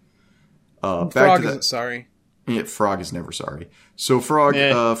do. Frog isn't sorry. Yeah, Frog is never sorry. So Frog,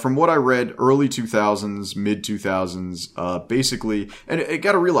 from what I read, early 2000s, mid 2000s, basically, and I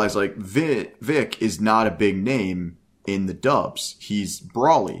got to realize, like, Vic is not a big name in the dubs. He's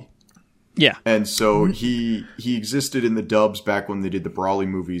Brawly. Yeah. And so he existed in the dubs back when they did the Brawly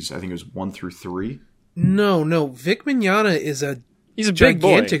movies. I think it was 1 through 3. No. Vic Mignogna is he's a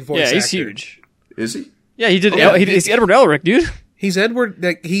gigantic big boy. voice actor. Yeah, he's huge. Is he? Yeah, he did. He's Edward Elric, dude. He's Edward.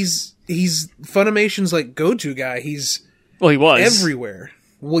 Like he's Funimation's like go-to guy. He was everywhere.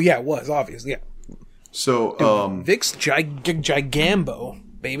 Well, yeah, it was obviously. Yeah. So Vic's gigambo,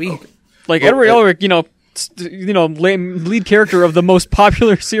 baby. Okay. Like Edward Elric, lead character of the most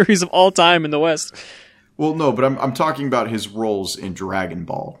popular series of all time in the West. Well, no, but I'm talking about his roles in Dragon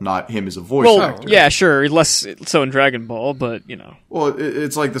Ball, not him as a voice actor. Yeah, sure, less so in Dragon Ball, but Well,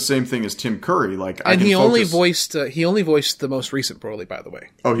 it's like the same thing as Tim Curry. Like, and he only voiced the most recent Broly, by the way.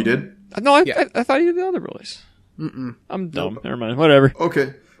 Oh, he did? No, I thought he did the other Broly's. I'm dumb. Never mind. Whatever.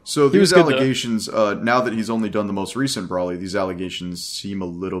 Okay. So these allegations, now that he's only done the most recent Brawly, these allegations seem a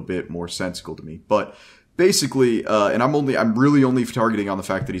little bit more sensical to me. But basically, and I'm really only targeting on the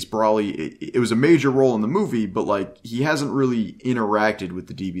fact that he's Brawly. It was a major role in the movie, but like he hasn't really interacted with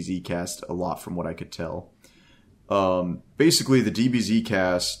the DBZ cast a lot, from what I could tell. Basically, the DBZ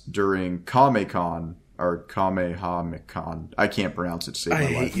cast during Kamehacon or Kamehameha, I can't pronounce it to save my life.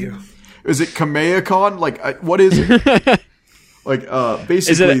 I hate you. Is it Kamehacon? Like, what is it? Like,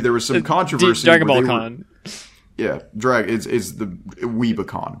 basically, there was some controversy. Dragon Ball Con. Yeah, it's the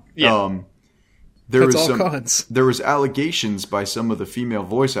Weebacon. Yeah. There Cons. There was allegations by some of the female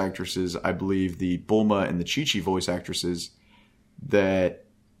voice actresses, I believe the Bulma and the Chi-Chi voice actresses, that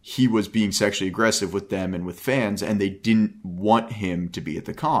he was being sexually aggressive with them and with fans, and they didn't want him to be at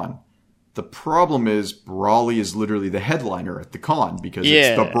the con. The problem is Brawly is literally the headliner at the con because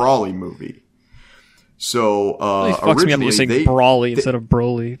it's the Brawly movie. So it fucks me up that you're saying Brawly instead of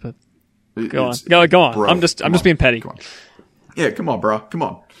Broly, but go on. Go on. I'm just being petty. Come on. Yeah, come on, bro. Come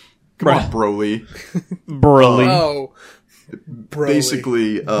on, Broly. Broly. Oh, Broly.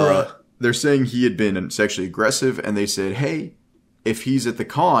 Basically, they're saying he had been sexually aggressive, and they said, hey, if he's at the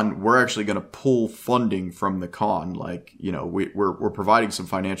con, we're actually going to pull funding from the con. Like, we're providing some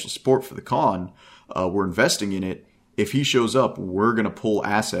financial support for the con. We're investing in it. If he shows up, we're going to pull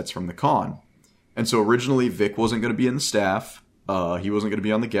assets from the con. And so originally Vic wasn't going to be in the staff. He wasn't going to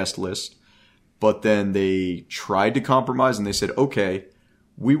be on the guest list. But then they tried to compromise and they said, okay,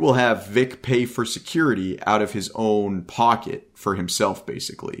 we will have Vic pay for security out of his own pocket for himself,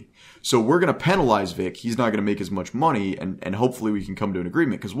 basically. So we're going to penalize Vic. He's not going to make as much money, and hopefully we can come to an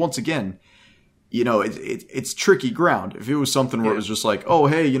agreement. Because once again, it's tricky ground. If it was something where it was just like, oh,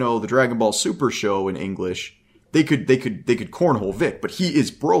 hey, the Dragon Ball Super show in English, they could cornhole Vic, but he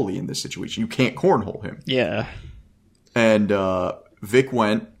is Broly in this situation. You can't cornhole him. Yeah. And Vic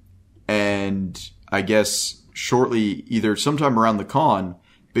went, and I guess shortly, either sometime around the con,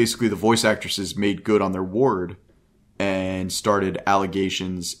 basically the voice actresses made good on their word and started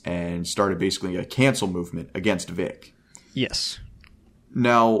allegations and started basically a cancel movement against Vic. Yes.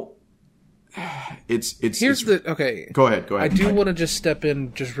 Now, okay. Go ahead. I do want to just step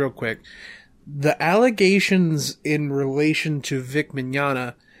in just real quick. The allegations in relation to Vic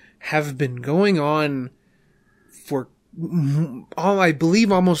Mignogna have been going on for, I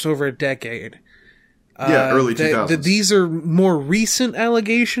believe, almost over a decade. Early 2000s. These are more recent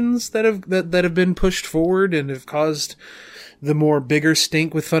allegations that have been pushed forward and have caused the more bigger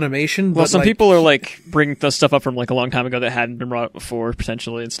stink with Funimation. Well, some people are bringing the stuff up from a long time ago that hadn't been brought up before,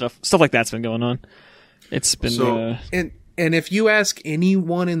 potentially, and stuff like that's been going on. It's been and if you ask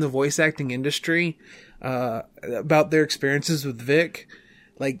anyone in the voice acting industry about their experiences with Vic,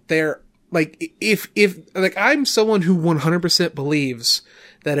 if I'm someone who 100% believes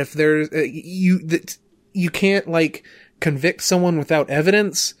that if there's you can't convict someone without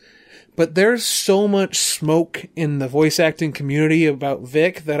evidence, but there's so much smoke in the voice acting community about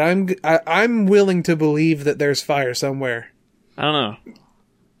Vic that I'm willing to believe that there's fire somewhere. I don't know.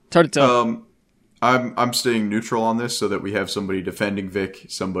 It's hard to tell. I'm staying neutral on this so that we have somebody defending Vic,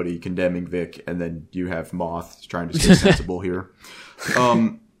 somebody condemning Vic, and then you have Moth trying to stay sensible here.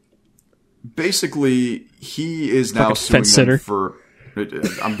 Basically, he is now suing them for...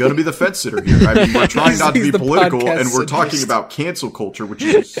 I'm going to be the fence sitter here. I mean, we're trying not to be political, and we're talking about cancel culture, which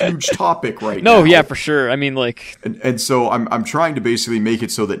is a huge topic right now. No, yeah, for sure. I mean, And so I'm trying to basically make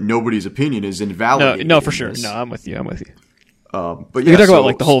it so that nobody's opinion is invalidated. No, for sure. No, I'm with you. But You yeah, can talk so, about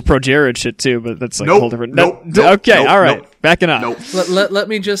like the whole pro Jared shit too, but that's like a Nope, whole different. nope, No, nope, okay, nope, all right, nope. backing up. Nope. Let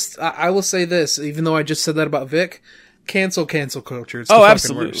me just. I will say this, even though I just said that about Vic. Cancel culture. It's the Oh, fucking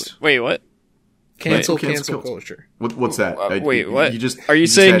absolutely. worst. Wait, what? Cancel cancel culture. What's that? Wait, what? You just, Are you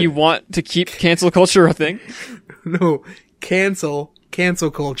just saying had- you want to keep cancel culture a thing? No, cancel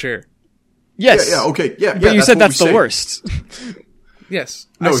culture. Yes. Yeah, okay, yeah. But you said what that's we the say. worst. Yes,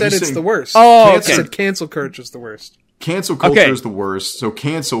 No, I said he's it's saying- the worst. Oh, I okay. said cancel culture is the worst. Cancel culture Okay. is the worst, so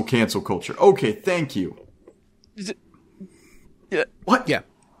cancel culture. Okay, thank you. Yeah. What? Yeah.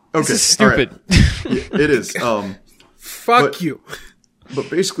 Okay, This is all right. stupid. Yeah, it is. Fuck But- you. But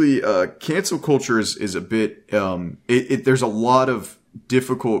basically, cancel culture is a bit. There's a lot of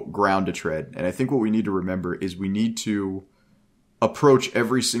difficult ground to tread, and I think what we need to remember is we need to approach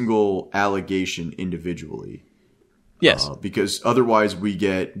every single allegation individually. Yes. Because otherwise we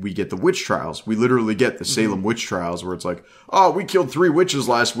get the witch trials. We literally get the Salem witch trials where it's like, oh, we killed 3 witches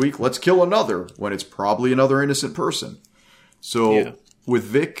last week. Let's kill another, when it's probably another innocent person. So Yeah. with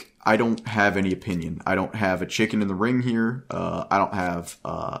Vic, I don't have any opinion. I don't have a chicken in the ring here. I don't have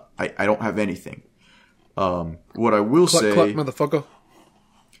I don't have anything. What I will Cluck, say, cluck, motherfucker.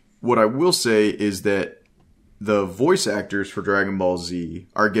 what I will say is that the voice actors for Dragon Ball Z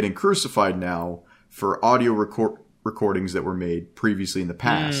are getting crucified now for audio recordings that were made previously in the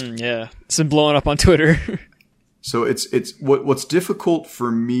past. Yeah. It's been blowing up on Twitter. So it's what's difficult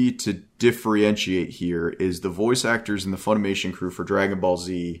for me to differentiate here is the voice actors and the Funimation crew for Dragon Ball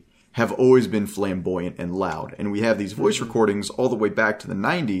Z have always been flamboyant and loud, and we have these voice recordings all the way back to the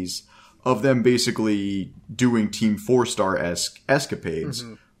 90s of them basically doing Team 4-Star-esque escapades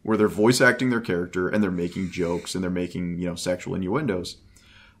where they're voice acting their character and they're making jokes and they're making, sexual innuendos.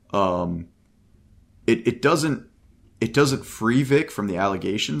 It doesn't free Vic from the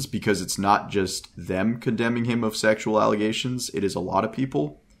allegations because it's not just them condemning him of sexual allegations. It is a lot of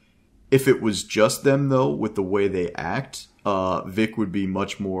people. If it was just them, though, with the way they act, Vic would be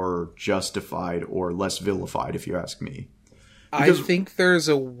much more justified or less vilified, if you ask me. I think there's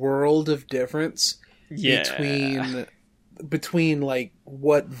a world of difference Yeah. between like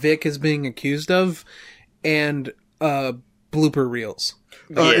what Vic is being accused of and blooper reels.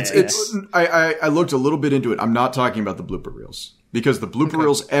 I looked a little bit into it. I'm not talking about the blooper reels because the blooper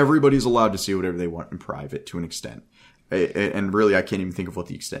reels, everybody's allowed to see whatever they want in private to an extent. And really, I can't even think of what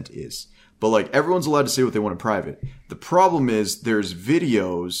the extent is. But like everyone's allowed to say what they want in private. The problem is there's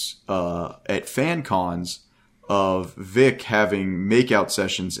videos at fan cons of Vic having makeout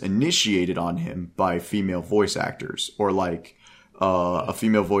sessions initiated on him by female voice actors, or like a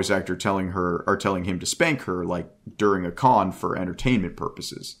female voice actor telling him to spank her like during a con for entertainment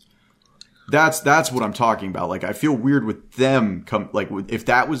purposes. That's what I'm talking about. Like I feel weird with them if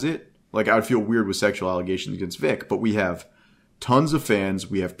that was it. Like, I would feel weird with sexual allegations against Vic, but we have tons of fans,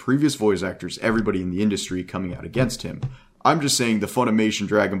 we have previous voice actors, everybody in the industry coming out against him. I'm just saying the Funimation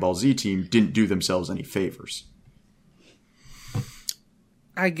Dragon Ball Z team didn't do themselves any favors.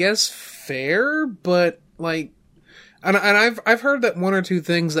 I guess fair, but like, and I've heard that one or two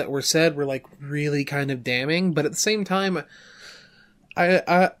things that were said were like really kind of damning, but at the same time,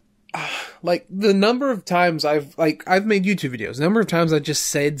 I like the number of times I've made YouTube videos, the number of times I just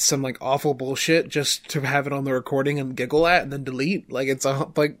said some like awful bullshit just to have it on the recording and giggle at and then delete. Like it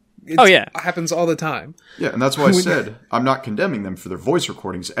happens all the time. Yeah, and that's why I said I'm not condemning them for their voice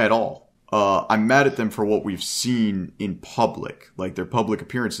recordings at all. I'm mad at them for what we've seen in public, like their public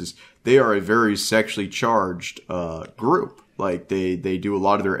appearances. They are a very sexually charged group. Like they do a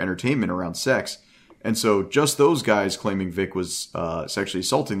lot of their entertainment around sex. And so just those guys claiming Vic was sexually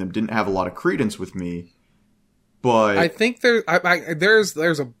assaulting them didn't have a lot of credence with me. But I think there's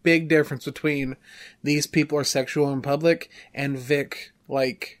a big difference between these people are sexual in public and Vic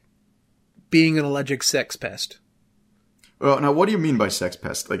like being an alleged sex pest. Well, now what do you mean by sex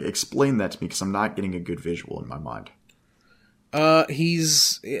pest? Like explain that to me because I'm not getting a good visual in my mind.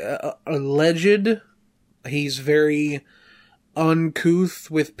 He's alleged. He's very uncouth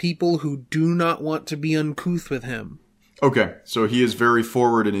with people who do not want to be uncouth with him. Okay, so he is very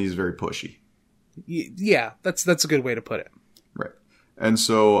forward and he's very pushy. Yeah, that's a good way to put it. Right. And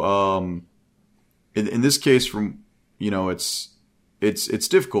so in this case it's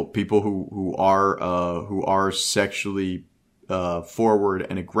difficult. People who are sexually forward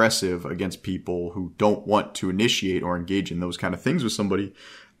and aggressive against people who don't want to initiate or engage in those kind of things with somebody,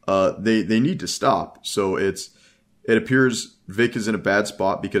 they need to stop. So it appears Vic is in a bad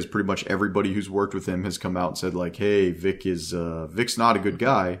spot because pretty much everybody who's worked with him has come out and said like, "Hey, Vic's not a good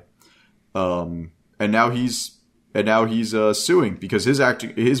guy," and now he's suing because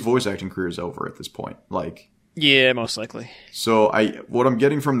his voice acting career is over at this point. Like Yeah, most likely. So what I'm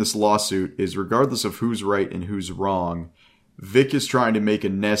getting from this lawsuit is, regardless of who's right and who's wrong, Vic is trying to make a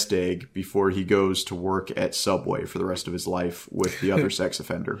nest egg before he goes to work at Subway for the rest of his life with the other sex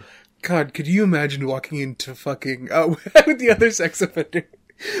offender. God, could you imagine walking into fucking with the other sex offender?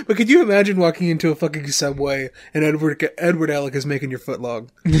 But could you imagine walking into a fucking Subway and Edward Elric is making your foot long?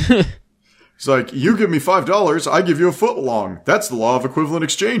 It's like, you give me $5, I give you a foot long. That's the law of equivalent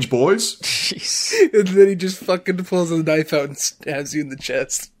exchange, boys. Jeez. And then he just fucking pulls a knife out and stabs you in the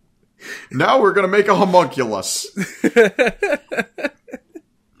chest. Now we're gonna make a homunculus.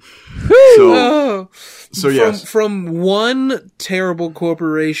 Oh. So yes. From one terrible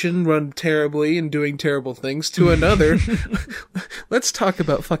corporation run terribly and doing terrible things to another, let's talk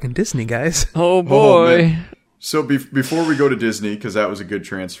about fucking Disney, guys. Oh boy. Man. So before we go to Disney, because that was a good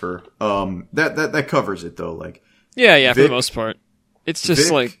transfer, that covers it though. Like, yeah, for the most part, it's just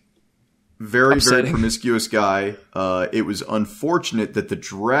Vic, like very upsetting. promiscuous guy. It was unfortunate that the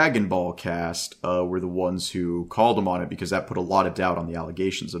Dragon Ball cast were the ones who called him on it, because that put a lot of doubt on the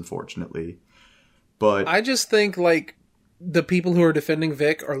allegations, unfortunately. But I just think, like, the people who are defending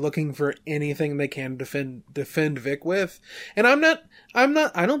Vic are looking for anything they can defend Vic with. And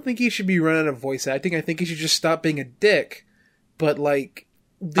I don't think he should be running out of voice acting. I think he should just stop being a dick. But, like,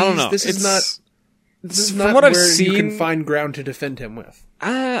 I don't know. This is not from what where I've seen, you can find ground to defend him with.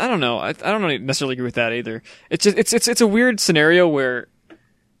 I don't know. I don't necessarily agree with that either. It's just, it's a weird scenario where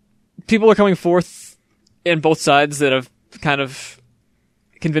people are coming forth in both sides that have kind of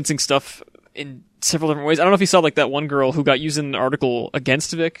convincing stuff in several different ways. I don't know if you saw, like, that one girl who got used in an article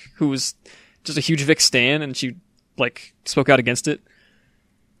against Vic, who was just a huge Vic stan, and she, like, spoke out against it.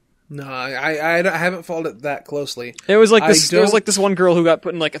 No, I haven't followed it that closely. It was like this. There was like this one girl who got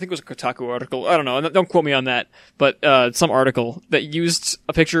put in, like, I think it was a Kotaku article. I don't know. Don't quote me on that. But some article that used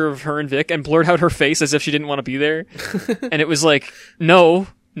a picture of her and Vic and blurred out her face as if she didn't want to be there. And it was like, no,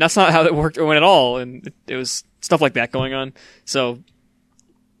 that's not how it went at all. And it was stuff like that going on. So,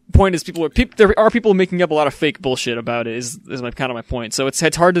 point is, there are people making up a lot of fake bullshit about it. Is my kind of my point. So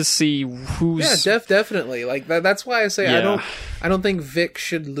it's hard to see who's definitely, like that's why I say Yeah. I don't think Vic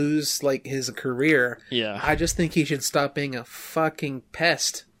should lose, like, his career. Yeah. I just think he should stop being a fucking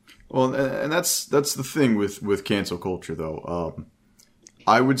pest. Well, and that's the thing with cancel culture, though.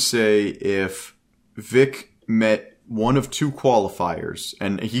 I would say if Vic met one of two qualifiers,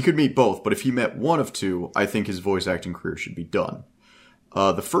 and he could meet both, but if he met one of two, I think his voice acting career should be done.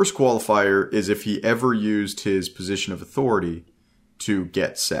 The first qualifier is if he ever used his position of authority to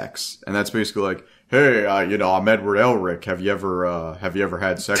get sex, and that's basically like, hey, I'm Edward Elric. Have you ever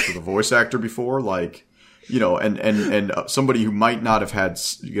had sex with a voice actor before? Like, and somebody who might not have had,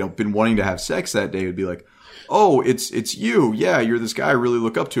 been wanting to have sex that day would be like, oh, it's you. Yeah, you're this guy I really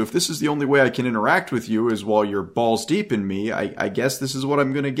look up to. If this is the only way I can interact with you is while you're balls deep in me, I guess this is what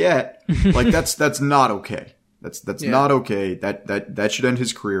I'm gonna get. Like, that's not okay. That's not okay. That should end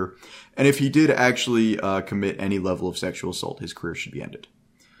his career. And if he did actually commit any level of sexual assault, his career should be ended.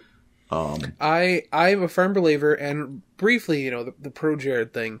 I'm a firm believer, and briefly, the pro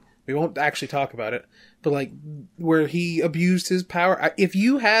Jared thing, we won't actually talk about it, but, like, where he abused his power. If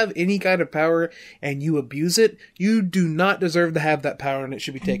you have any kind of power and you abuse it, you do not deserve to have that power, and it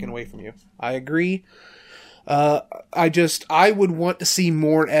should be taken away from you. I agree. I would want to see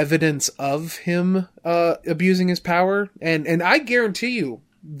more evidence of him abusing his power, and I guarantee you,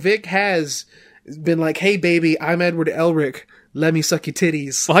 Vic has been like, "Hey, baby, I'm Edward Elric. Let me suck your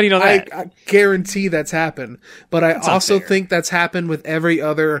titties." Well, how do you know that? I guarantee that's happened, but I also fair. think that's happened with every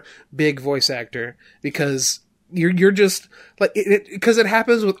other big voice actor, because you're just like, because it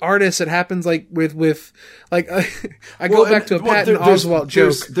happens with artists. It happens, like, with like I go back to a Patton Oswalt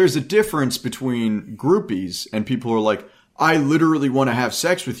joke. There's a difference between groupies and people who are like, I literally want to have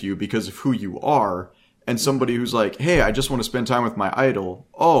sex with you because of who you are, and somebody who's like, hey, I just want to spend time with my idol.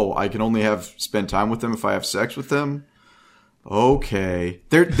 Oh, I can only spend time with them if I have sex with them. Okay,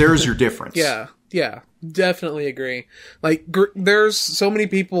 there's your difference. Yeah, definitely agree. Like, there's so many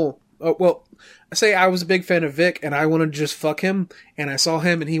people. Say I was a big fan of Vic and I wanted to just fuck him, and I saw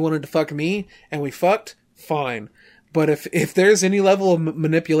him and he wanted to fuck me and we fucked, fine. But if there's any level of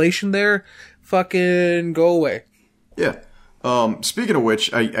manipulation there, fucking go away. Yeah. Speaking of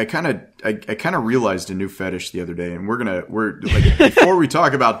which, I kind of realized a new fetish the other day, and we're like, before we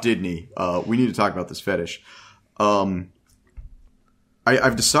talk about Disney, we need to talk about this fetish.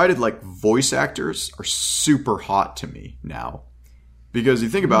 I've decided, like, voice actors are super hot to me now, because you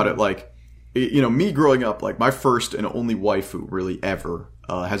think about it, like, me growing up, like, my first and only waifu really ever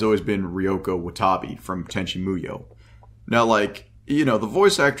has always been Ryoko Watabe from Tenchi Muyo. Now, like, you know, the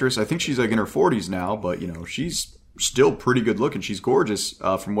voice actress, I think she's like in her 40s now, but, you know, she's still pretty good looking. She's gorgeous,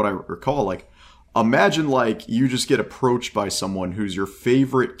 from what I recall. Like, imagine, like, you just get approached by someone who's your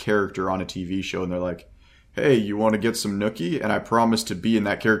favorite character on a TV show, and they're like, hey, you want to get some nookie? And I promise to be in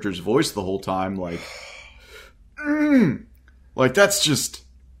that character's voice the whole time. Like, like, that's just...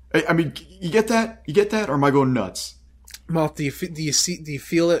 I mean, you get that? You get that? Or am I going nuts? Moth, do you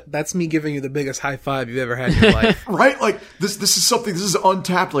feel it? That's me giving you the biggest high five you've ever had in your life. Right? Like, this is something, this is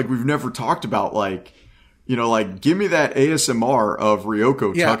untapped, like, we've never talked about, like, you know, like, give me that ASMR of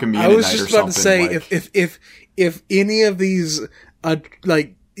Ryoko tucking me in at night or something. I was just about to say, like, if any of these, like,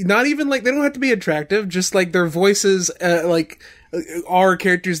 not even, like, they don't have to be attractive, just, like, their voices, like, are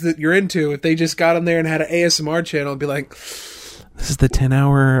characters that you're into. If they just got them there and had an ASMR channel, it'd be like, this is the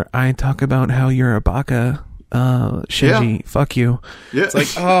 10-hour I talk about how you're a baka. Shinji, yeah. Fuck you. Yeah. It's like,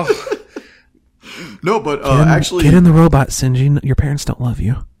 oh. No, but actually... Get in the robot, Shinji. Your parents don't love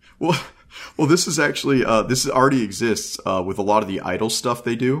you. Well, this is actually... this already exists with a lot of the Idol stuff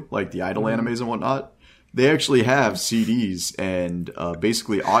they do, like the Idol animes and whatnot. They actually have CDs and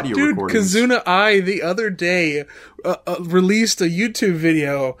basically audio recordings. Kazuna Ai the other day released a YouTube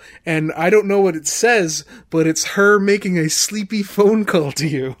video, and I don't know what it says, but it's her making a sleepy phone call to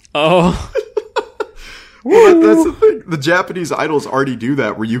you. Oh... Well, that's the thing. The Japanese idols already do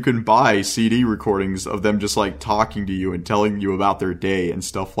that, where you can buy CD recordings of them just like talking to you and telling you about their day and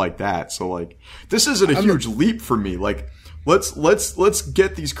stuff like that. So like, this isn't a huge leap for me. Like, let's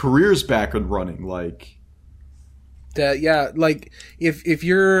get these careers back and running. Like, yeah, like if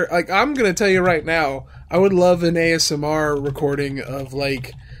you're like, I'm gonna tell you right now, I would love an ASMR recording of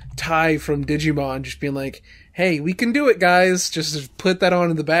like Tai from Digimon just being like, hey, we can do it, guys. Just put that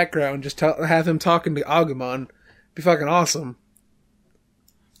on in the background. Just have him talking to Agumon. Be fucking awesome.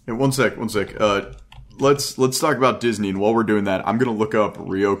 Hey, one sec. Let's talk about Disney. And while we're doing that, I'm gonna look up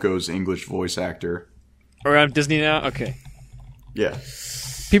Ryoko's English voice actor. Are we on Disney now? Okay. Yeah.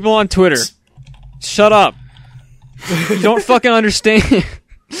 People on Twitter, shut up. You don't fucking understand.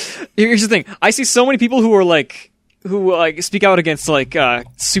 Here's the thing. I see so many people who speak out against like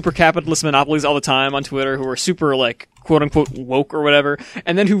super capitalist monopolies all the time on Twitter, who are super like quote unquote woke or whatever,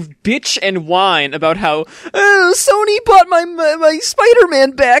 and then who bitch and whine about how Sony bought my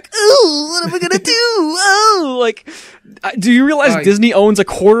Spider-Man back. Oh, what am I gonna do? Oh, like, do you realize Disney owns a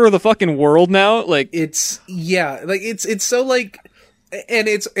quarter of the fucking world now? Like, it's so like. And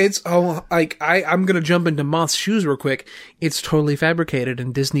it's like I'm gonna jump into Moth's shoes real quick. It's totally fabricated,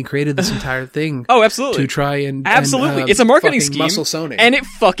 and Disney created this entire thing. Oh, absolutely, to try and it's a marketing scheme. Muscle Sony, and it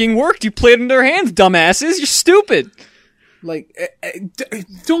fucking worked. You played it in their hands, dumbasses. You're stupid. Like,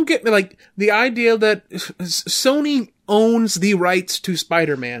 don't get me like the idea that Sony owns the rights to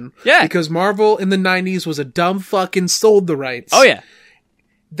Spider-Man. Yeah, because Marvel in the '90s was a dumb fucking sold the rights. Oh yeah.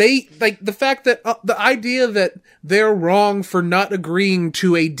 They, like, the fact that, the idea that they're wrong for not agreeing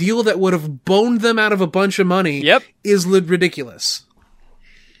to a deal that would have boned them out of a bunch of money is ridiculous.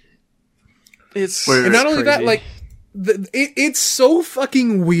 And not only that, like, it's so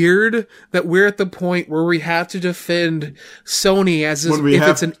fucking weird that we're at the point where we have to defend Sony as if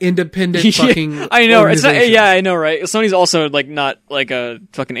it's an independent fucking I know, it's not, yeah, I know, right? Sony's also like not like a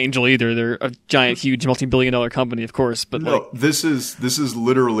fucking angel either. They're a giant, huge, multi-billion-dollar company, of course. But no, like, this is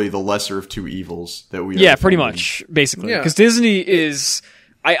literally the lesser of two evils that we. Yeah, pretty much, basically, because Disney is.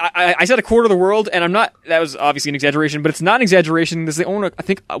 I said a quarter of the world, and I'm not. That was obviously an exaggeration, but it's not an exaggeration because they own, I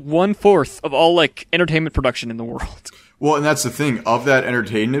think, 1/4 of all like entertainment production in the world. Well, and that's the thing of that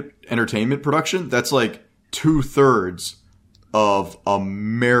entertainment production. That's like 2/3 of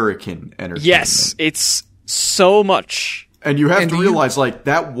American entertainment. Yes, it's so much. And you have to realize, like,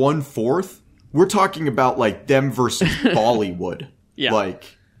 that 1/4. We're talking about like them versus Bollywood. Yeah,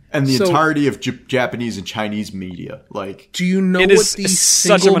 like. And the entirety of Japanese and Chinese media. Like, do you know what the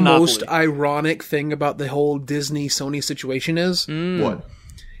single most ironic thing about the whole Disney-Sony situation is? What?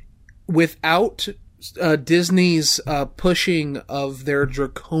 Without Disney's pushing of their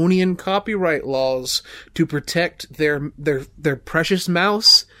draconian copyright laws to protect their precious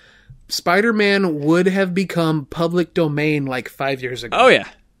mouse, Spider-Man would have become public domain like 5 years ago. Oh, yeah.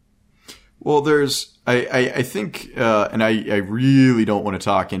 Well, I think, and I really don't want to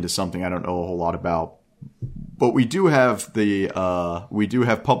talk into something I don't know a whole lot about, but we do have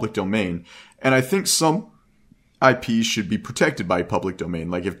public domain, and I think some IPs should be protected by public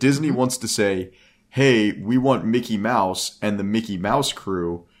domain. Like, if Disney wants to say, hey, we want Mickey Mouse and the Mickey Mouse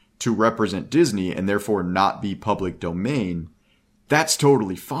crew to represent Disney and therefore not be public domain, that's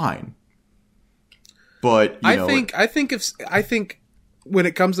totally fine. But, I think when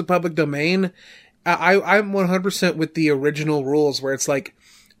it comes to public domain, I'm 100% with the original rules where it's like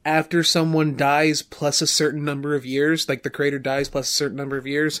after someone dies plus a certain number of years, like the creator dies plus a certain number of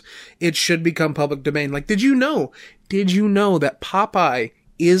years, it should become public domain. Like, did you know that Popeye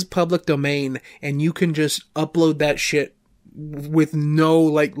is public domain and you can just upload that shit with no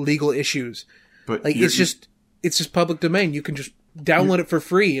like legal issues? But Like, it's just public domain. You can just download it for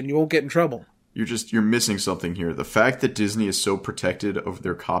free and you won't get in trouble. you're missing something here. The fact that Disney is so protected of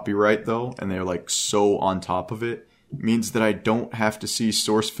their copyright, though, and they're like so on top of it, means that I don't have to see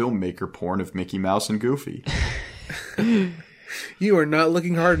source filmmaker porn of Mickey Mouse and Goofy. You are not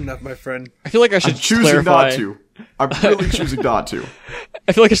looking hard enough, my friend. I feel like I should I'm choosing clarify. not to. I'm really choosing not to.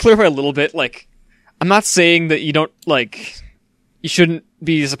 I feel like I should clarify a little bit. Like, I'm not saying that you don't like. You shouldn't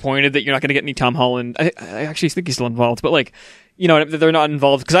be disappointed that you're not going to get any Tom Holland. I actually think he's still involved, but like, you know, they're not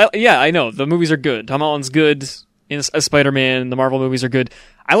involved because I know the movies are good. Tom Holland's good as Spider-Man. The Marvel movies are good.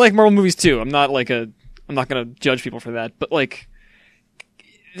 I like Marvel movies too. I'm not going to judge people for that, but like,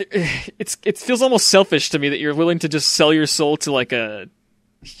 it feels almost selfish to me that you're willing to just sell your soul to like a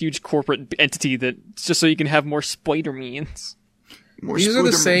huge corporate entity that just so you can have more Spider-Mans. These are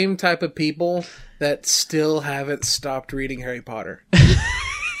the same type of people that still haven't stopped reading Harry Potter.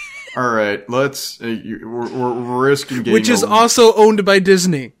 All right, let's. We're risking getting. Which is also owned by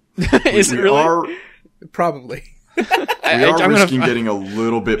Disney. Is it really? Probably. We are risking getting a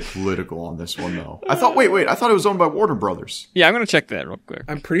little bit political on this one, though. I thought. Wait. I thought it was owned by Warner Brothers. Yeah, I'm going to check that real quick.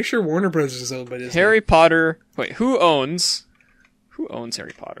 I'm pretty sure Warner Bros. Is owned by Disney. Harry Potter. Wait, who owns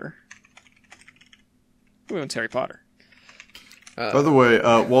Harry Potter? Who owns Harry Potter? By the way,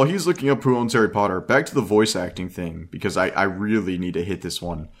 while he's looking up who owns Harry Potter, back to the voice acting thing, because I really need to hit this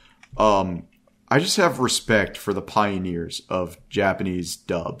one. I just have respect for the pioneers of Japanese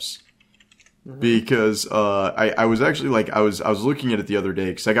dubs. Because I was actually like, I was looking at it the other day,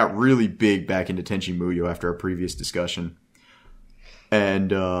 because I got really big back into Tenchi Muyo after our previous discussion.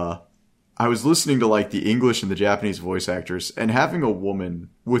 And I was listening to like the English and the Japanese voice actors, and having a woman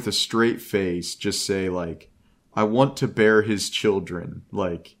with a straight face just say like, I want to bear his children.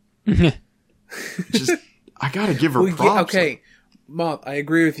 Like, just, I gotta give her props. Yeah, okay, Mom, I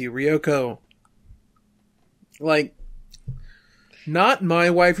agree with you. Ryoko. Like, not my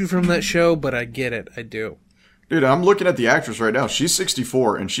waifu from that show, but I get it. I do. Dude, I'm looking at the actress right now. She's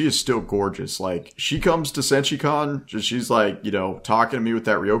 64, and she is still gorgeous. Like, she comes to Senshi-Con, she's like, you know, talking to me with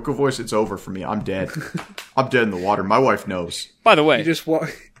that Ryoko voice. It's over for me. I'm dead. I'm dead in the water. My wife knows. By the way, You just walk.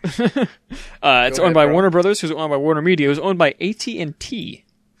 it's owned by Warner Brothers, who's owned by Warner Media, who's owned by AT&T.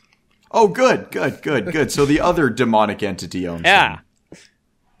 Oh, good. So the other demonic entity owns them.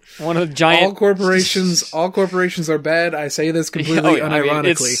 One of the giant... All corporations are bad. I say this completely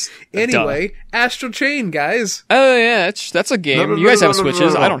unironically. Anyway, Astral Chain, guys. Oh, yeah, that's a game. You guys have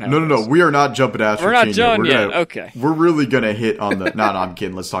Switches. I don't have No. We are not jumping to Astral We're not Chain done yet. yet. Okay. We're really going to hit on the... No, I'm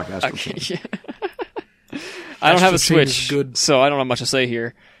kidding. Let's talk Astral Chain. I don't have a Astral Chain is Switch, good. so I don't have much to say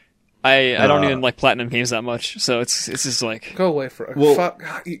here. I don't even like Platinum games that much, so it's just like... Go away, Frog. Well, Fuck.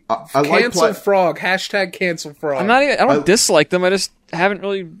 I like Cancel Frog. Hashtag cancel Frog. I don't dislike them, I just haven't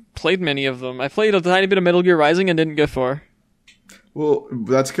really played many of them. I played a tiny bit of Metal Gear Rising and didn't go far. Well,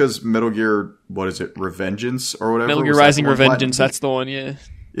 that's because Metal Gear, what is it, Revengeance or whatever? Metal Gear Was that Rising the one Revengeance, Platinum? that's the one, yeah.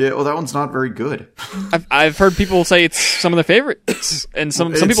 Yeah, well, that one's not very good. I've heard people say it's some of their favorites, and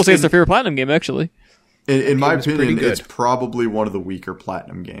some people say it's their favorite Platinum game, actually. In my was pretty opinion, good. it's probably one of the weaker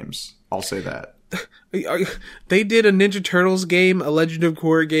Platinum games. I'll say that. They did a Ninja Turtles game, a Legend of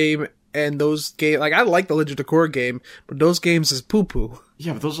Korra game, and those games... Like, I like the Legend of Korra game, but those games is poo-poo.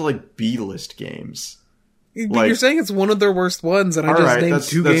 Yeah, but those are like B-list games. But you're saying it's one of their worst ones, and I All just right, named that's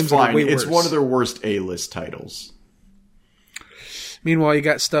two games that fine. are way It's worse. one of their worst A-list titles. Meanwhile, you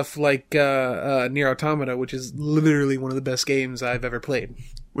got stuff like Nier Automata, which is literally one of the best games I've ever played.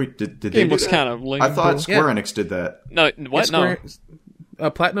 Wait, did they Game do looks that? kind of lame. I thought Square Yeah. Enix did that. No, what? No.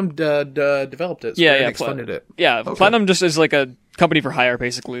 Platinum developed it. Yeah, Square yeah. Enix funded it. Yeah, Platinum just is like a company for hire,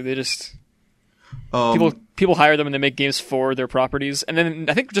 basically. They just... People hire them and they make games for their properties. And then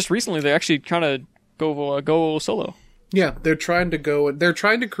I think just recently they're actually trying to go solo. Yeah, they're trying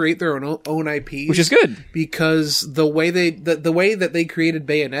to create their own IPs, Which is good. because the way that they created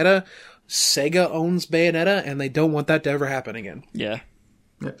Bayonetta, Sega owns Bayonetta, and they don't want that to ever happen again. Yeah.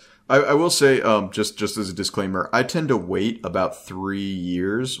 Yeah. I will say, just as a disclaimer, I tend to wait about 3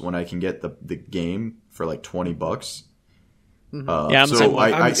 years when I can get the game for like $20. Yeah, I'm the same so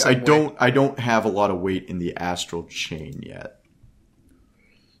way. I'm the same way. I don't have a lot of weight in the Astral Chain yet.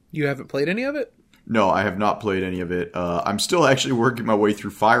 You haven't played any of it? No, I have not played any of it. I'm still actually working my way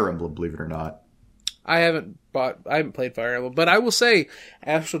through Fire Emblem, believe it or not. I haven't played Fire Emblem, but I will say,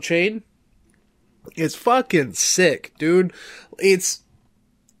 Astral Chain, It's fucking sick, dude. It's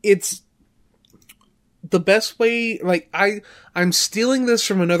the best way. Like I'm stealing this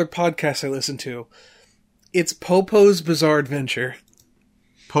from another podcast I listen to. It's Popo's Bizarre Adventure.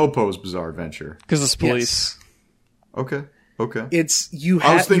 Popo's Bizarre Adventure. Because it's police. Okay. It's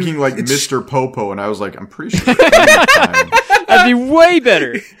I was thinking like Mr. Popo, and I was like, I'm pretty sure. That'd be way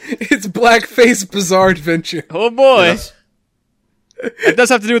better. It's Blackface Bizarre Adventure. Oh boy, Yes. It does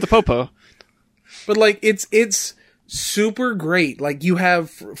have to do with the Popo. But like, it's super great. Like, you have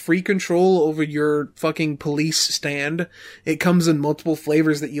free control over your fucking police stand. It comes in multiple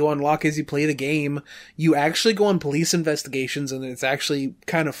flavors that you unlock as you play the game. You actually go on police investigations, and it's actually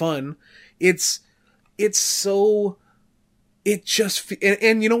kind of fun. It's so. It just,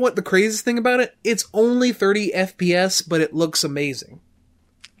 and you know what the craziest thing about it? It's only 30 FPS, but it looks amazing.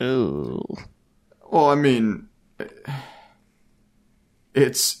 Oh. Well, I mean,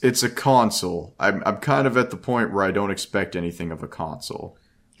 it's a console. I'm kind of at the point where I don't expect anything of a console.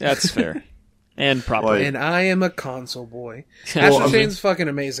 That's fair. And proper. Like, And I am a console boy. Well, Astral Chain's fucking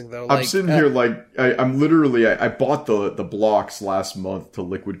amazing, though. I'm sitting here like I'm literally I bought the blocks last month to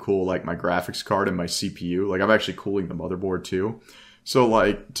liquid cool like my graphics card and my CPU. Like I'm actually cooling the motherboard too. So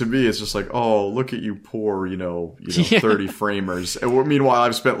like to me it's just like, oh, look at you poor, 30 framers. And meanwhile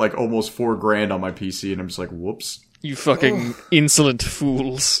I've spent like almost $4,000 on my PC and I'm just like, whoops. You fucking insolent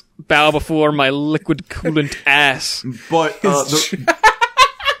fools. Bow before my liquid coolant ass. But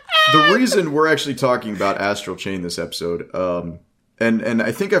the reason we're actually talking about Astral Chain this episode, and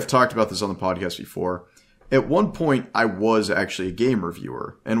I think I've talked about this on the podcast before. At one point, I was actually a game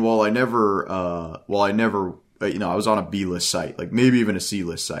reviewer, and while I never, I was on a B-list site, like maybe even a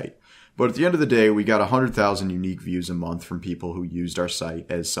C-list site. But at the end of the day, we got 100,000 unique views a month from people who used our site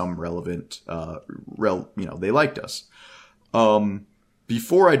as some relevant, they liked us.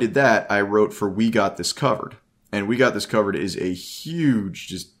 Before I did that, I wrote for We Got This Covered. And We Got This Covered is a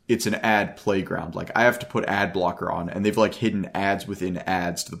huge, it's an ad playground. Like, I have to put ad blocker on, and they've, like, hidden ads within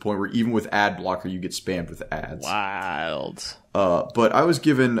ads to the point where even with ad blocker, you get spammed with ads. Wild. But I was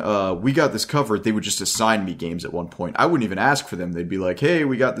given, We Got This Covered. They would just assign me games at one point. I wouldn't even ask for them. They'd be like, hey,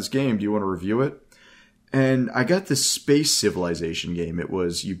 we got this game. Do you want to review it? And I got this space civilization game. It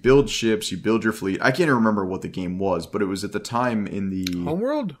was, you build ships, you build your fleet. I can't even remember what the game was, but it was at the time in the...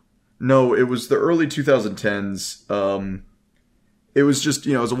 Homeworld? No, it was the early 2010s. It was just,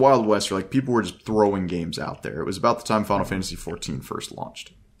 it was a Wild West where, like, people were just throwing games out there. It was about the time Final Fantasy XIV first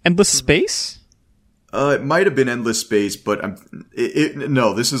launched. Endless Space? It might have been Endless Space, but the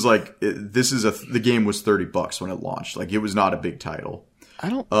game was $30 when it launched. Like, it was not a big title. I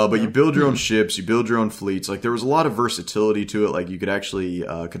don't. But you build your own ships, you build your own fleets. Like, there was a lot of versatility to it. Like, you could actually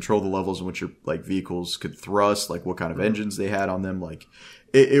control the levels in which your like vehicles could thrust, like what kind of engines they had on them. Like,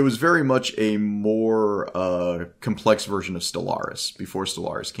 it was very much a more complex version of Stellaris before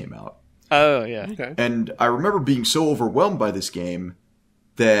Stellaris came out. Oh yeah. Okay. And I remember being so overwhelmed by this game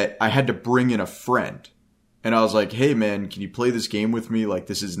that I had to bring in a friend. And I was like, hey man, can you play this game with me? Like,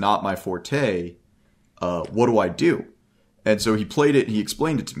 this is not my forte. What do I do? And so he played it and he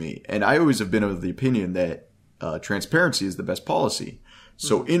explained it to me. And I always have been of the opinion that transparency is the best policy.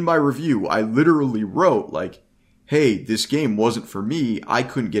 So in my review, I literally wrote like, hey, this game wasn't for me. I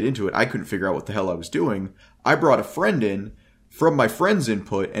couldn't get into it. I couldn't figure out what the hell I was doing. I brought a friend in. From my friend's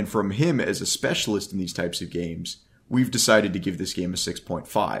input and from him as a specialist in these types of games, we've decided to give this game a 6.5.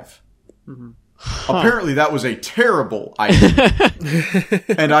 Mm-hmm. Apparently that was a terrible idea.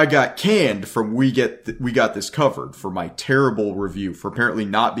 And I got canned from We Got This Covered for my terrible review, for apparently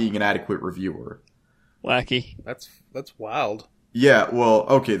not being an adequate reviewer. Wacky. That's wild. Yeah, well,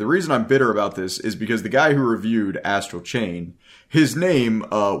 okay, the reason I'm bitter about this is because the guy who reviewed Astral Chain, his name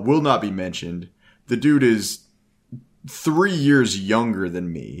will not be mentioned. The dude is 3 years younger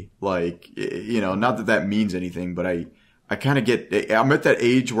than me. Like, not that means anything, but I kind of I'm at that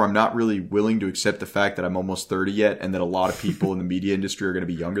age where I'm not really willing to accept the fact that I'm almost 30 yet and that a lot of people in the media industry are going to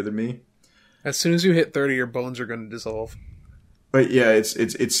be younger than me. As soon as you hit 30, your bones are going to dissolve. But yeah,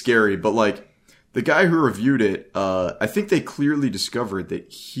 it's scary. But like, the guy who reviewed it, I think they clearly discovered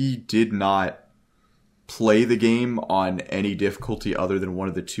that he did not play the game on any difficulty other than one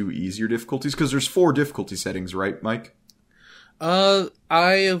of the two easier difficulties. Because there's 4 difficulty settings, right, Mike? I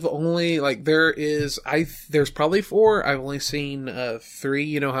have only, there's probably 4. I've only seen 3.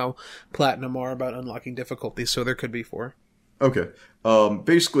 You know how Platinum are about unlocking difficulties, so there could be 4. Okay.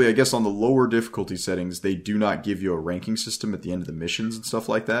 Basically, I guess on the lower difficulty settings, they do not give you a ranking system at the end of the missions and stuff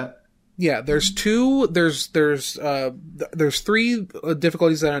like that. Yeah, there's two. There's three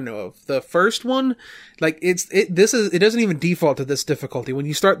difficulties that I know of. The first one, like it doesn't even default to this difficulty. When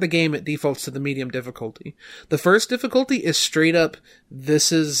you start the game, it defaults to the medium difficulty. The first difficulty is straight up.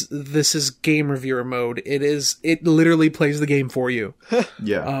 This is game reviewer mode. It literally plays the game for you.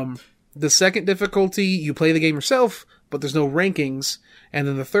 Yeah. The second difficulty, you play the game yourself, but there's no rankings. And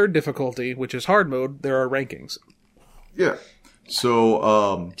then the third difficulty, which is hard mode, there are rankings. Yeah.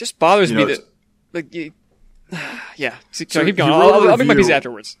 So, just bothers me that, like, yeah. So keep going. I'll make my piece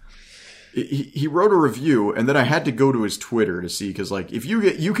afterwards. He wrote a review, and then I had to go to his Twitter to see, because, like, if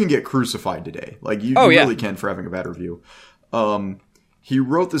you can get crucified today. Like, you really can for having a bad review. He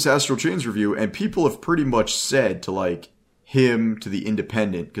wrote this Astral Chains review, and people have pretty much said to, like, him, to The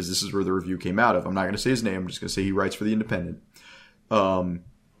Independent, because this is where the review came out of. I'm not going to say his name. I'm just going to say he writes for The Independent.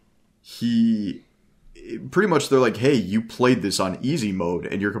 Pretty much they're like, hey, you played this on easy mode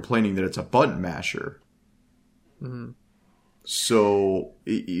and you're complaining that it's a button masher. Mm-hmm. So,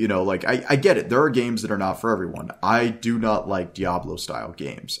 you know, like, I get it. There are games that are not for everyone. I do not like Diablo style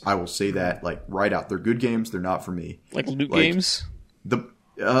games. I will say that, like, right out. They're good games. They're not for me. Like loot games?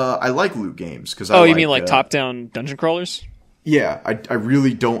 I like loot games. You mean like top-down dungeon crawlers? Yeah, I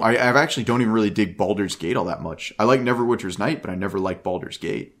really don't. I actually don't even really dig Baldur's Gate all that much. I like Neverwinter's Night, but I never like Baldur's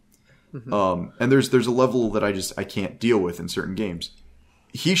Gate. Mm-hmm. And there's a level that I can't deal with in certain games.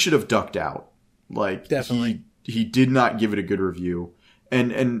 He should have ducked out. Like, definitely. He did not give it a good review.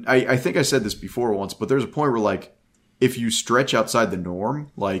 And I think I said this before once, but there's a point where, like, if you stretch outside the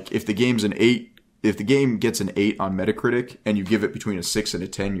norm, like, if the game gets an 8 on Metacritic and you give it between a 6 and a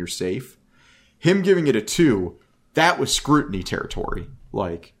 10, you're safe. Him giving it a 2, that was scrutiny territory.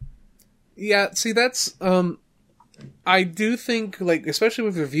 Like, yeah, see, that's I do think, like, especially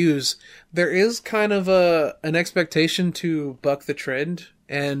with reviews, there is kind of an expectation to buck the trend,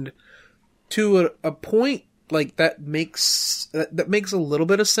 and to a point, like, that makes a little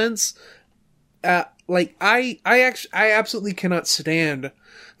bit of sense. Like, I absolutely cannot stand,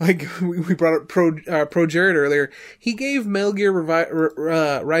 like, we brought up Pro Jared earlier. He gave Metal Gear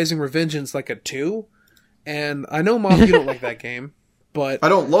Rising Revengeance like a 2, and I know, Mom, you don't like that game. But I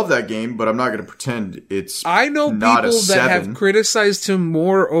don't love that game, but I'm not going to pretend it's I know not people that have criticized him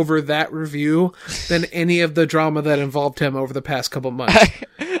more over that review than any of the drama that involved him over the past couple months.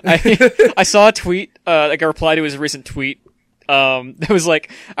 I saw a tweet, like a reply to his recent tweet. It was like,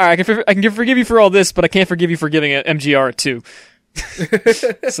 all right, I can forgive you for all this, but I can't forgive you for giving it MGR a 2.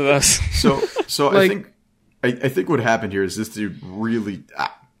 So that's so like, I think what happened here is this dude really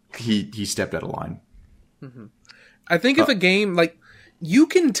he stepped out of line. Mm-hmm. I think if a game, like, you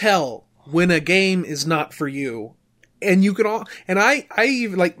can tell when a game is not for you, and you can all, and I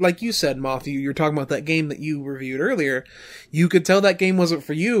like you said, Moth, you're talking about that game that you reviewed earlier. You could tell that game wasn't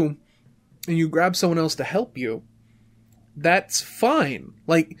for you, and you grab someone else to help you. That's fine.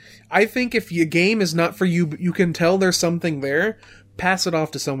 Like, I think if your game is not for you, but you can tell there's something there, pass it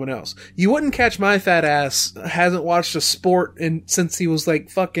off to someone else. You wouldn't catch my fat ass, hasn't watched a sport since he was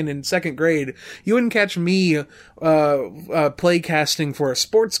like fucking in 2nd grade. You wouldn't catch me play casting for a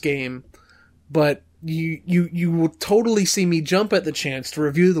sports game, but you will totally see me jump at the chance to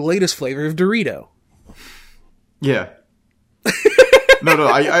review the latest flavor of Dorito. Yeah. No,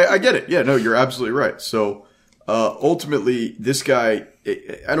 I get it. Yeah, no, you're absolutely right. So ultimately, this guy,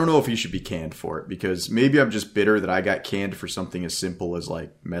 I don't know if he should be canned for it, because maybe I'm just bitter that I got canned for something as simple as,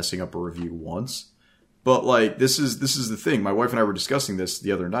 like, messing up a review once. But, like, this is the thing. My wife and I were discussing this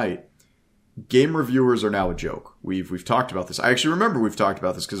the other night. Game reviewers are now a joke. We've talked about this. I actually remember we've talked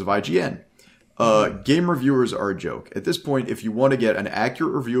about this because of IGN. Game reviewers are a joke. At this point, if you want to get an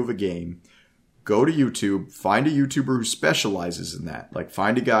accurate review of a game, go to YouTube, find a YouTuber who specializes in that. Like,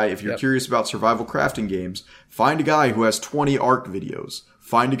 find a guy, if you're curious about survival crafting games, find a guy who has 20 Ark videos.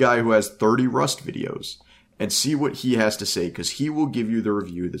 Find a guy who has 30 Rust videos. And see what he has to say, because he will give you the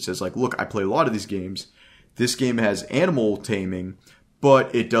review that says, like, look, I play a lot of these games. This game has animal taming,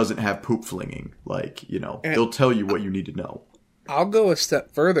 but it doesn't have poop flinging. Like, you know, they'll tell you what you need to know. I'll go a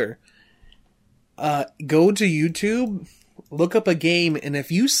step further. Go to YouTube, look up a game, and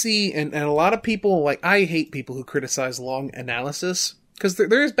if you see, and a lot of people, like, I hate people who criticize long analysis, because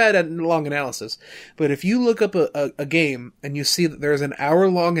there is bad long analysis, but if you look up a game and you see that there's an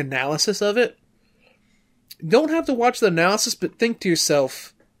hour-long analysis of it, you don't have to watch the analysis, but think to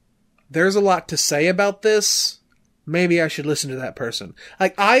yourself, there's a lot to say about this, maybe I should listen to that person.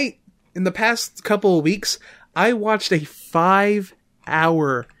 Like, in the past couple of weeks, I watched a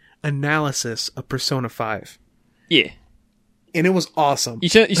 5-hour analysis of Persona 5. Yeah. And it was awesome. You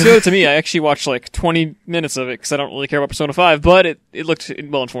showed it to me. I actually watched like 20 minutes of it because I don't really care about Persona 5, but it looked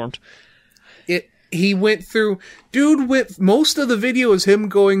well informed. He went through, most of the video is him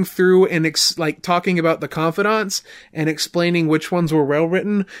going through and talking about the confidants and explaining which ones were well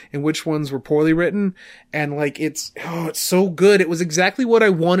written and which ones were poorly written. And like, it's so good. It was exactly what I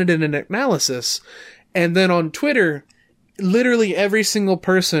wanted in an analysis. And then on Twitter, literally every single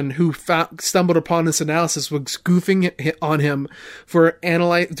person who stumbled upon this analysis was goofing on him for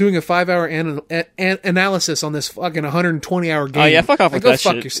doing a 5-hour analysis on this fucking 120-hour game. Oh yeah, fuck off with that shit.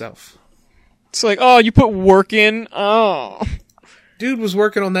 Go fuck yourself. It's like, oh, you put work in? Oh. Dude was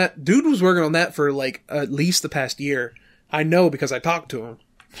working on that for like at least the past year. I know because I talked to him.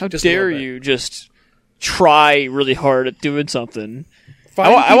 How dare you just try really hard at doing something.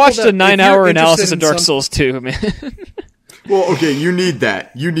 I watched a 9-hour analysis of Dark Souls 2, man. Well, okay, you need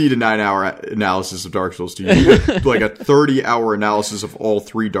that. You need a 9-hour analysis of Dark Souls 2. You need like a 30-hour analysis of all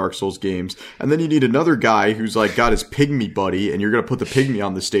 3 Dark Souls games. And then you need another guy who's like got his pygmy buddy, and you're going to put the pygmy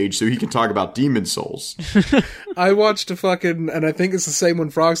on the stage so he can talk about Demon Souls. I watched and I think it's the same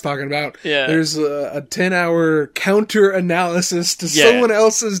one Frog's talking about. Yeah. There's a 10-hour counter analysis to someone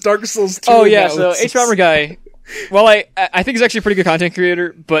else's Dark Souls 2 Oh, yeah, analysis. so H-Bomber guy, well, I think he's actually a pretty good content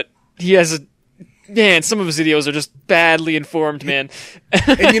creator, but he has man, some of his videos are just badly informed, man.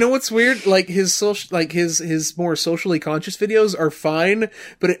 And you know what's weird? Like his more socially conscious videos are fine,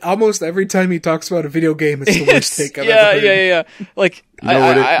 but almost every time he talks about a video game, it's the worst take I've ever heard. Yeah. Like, You know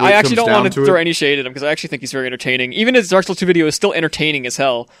what I actually don't want to throw it? any shade at him because I actually think he's very entertaining. Even his Dark Souls 2 video is still entertaining as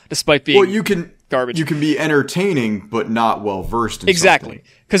hell, despite being garbage. You can be entertaining, but not well versed in exactly.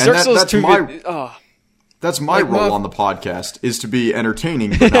 Because something. Dark Souls 2 That's my role on the podcast, is to be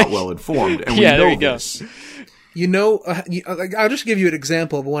entertaining but not well informed, and we Yeah, there know you go. this. You know, I'll just give you an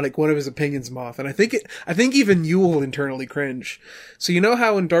example of one of his opinions, Moth, and I think even you will internally cringe. So you know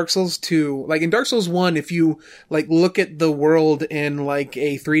how in Dark Souls 2, like in Dark Souls 1, if you like look at the world in like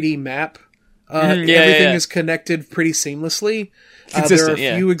a 3D map, everything is connected pretty seamlessly. There are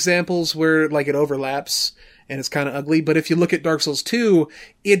a few examples where like it overlaps and it's kind of ugly, but if you look at Dark Souls 2,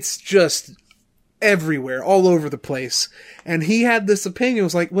 it's just everywhere, all over the place. And he had this opinion,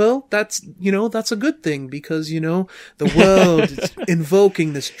 was like, well, that's a good thing because, the world is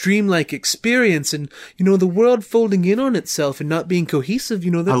invoking this dreamlike experience and, the world folding in on itself and not being cohesive,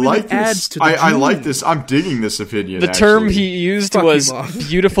 that really adds to the dream. I like this. I'm digging this opinion, The term he used Fuck was him off.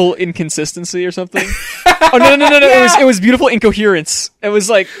 beautiful inconsistency or something. Oh, no. It was beautiful incoherence. It was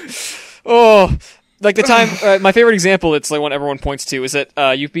like, like the time, my favorite example, it's like one everyone points to, is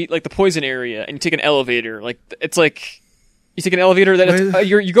that you beat like the poison area and you take an elevator. Like it's like you take an elevator that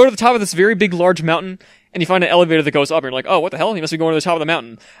you go to the top of this very big, large mountain, and you find an elevator that goes up. And you're like, oh, what the hell? He must be going to the top of the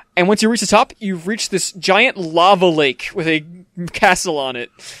mountain. And once you reach the top, you've reached this giant lava lake with a castle on it.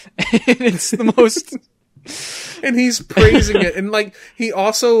 And it's the most. And he's praising it, and like he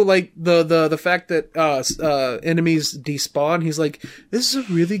also like the fact that enemies despawn. He's like, this is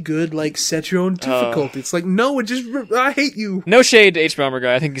a really good like set your own difficulty. It's like, no, I hate you. No shade to H-Bomber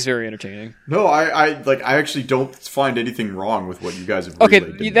guy. I think he's very entertaining. No, I actually don't find anything wrong with what you guys have Okay,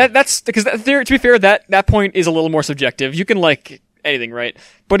 relayed. that's because to be fair, that point is a little more subjective. You can like anything, right?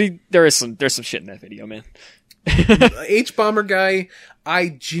 But there's some shit in that video, man. H-Bomber guy, I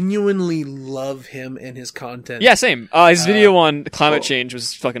genuinely love him and his content. Yeah, same. His video on climate change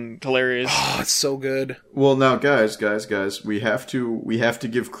was fucking hilarious. Oh, it's so good. Well, now, guys, we have to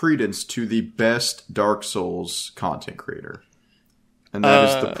give credence to the best Dark Souls content creator, and that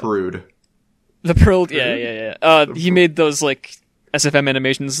is the Prude. The Pearl, yeah. He made those like SFM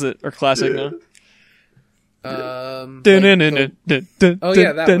animations that are classic now. Oh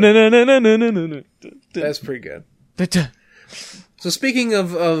yeah, that one. That's pretty good. So speaking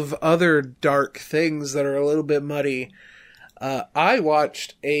of other dark things that are a little bit muddy, I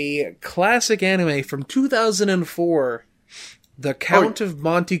watched a classic anime from 2004, The Count of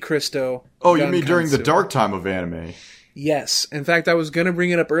Monte Cristo. Oh, you mean during the dark time of anime? Yes. In fact, I was going to bring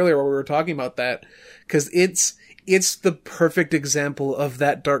it up earlier while we were talking about that, because it's the perfect example of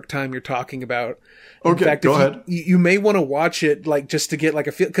that dark time you're talking about. In fact, go ahead. You may want to watch it like just to get like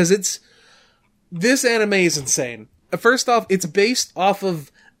a feel, because this anime is insane. First off, it's based off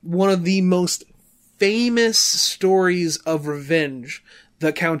of one of the most famous stories of revenge,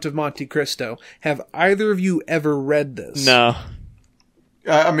 The Count of Monte Cristo. Have either of you ever read this? No.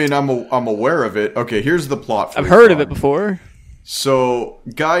 I mean, I'm aware of it. Okay, here's the plot. I've heard of it before. So,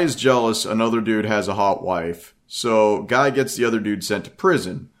 guy is jealous. Another dude has a hot wife. So, guy gets the other dude sent to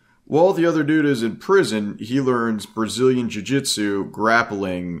prison. While the other dude is in prison, he learns Brazilian jiu-jitsu,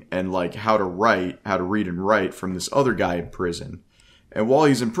 grappling, and like how to read and write from this other guy in prison. And while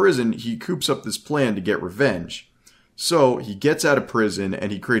he's in prison, he coops up this plan to get revenge. So he gets out of prison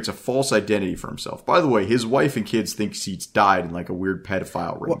and he creates a false identity for himself. By the way, his wife and kids think he's died in like a weird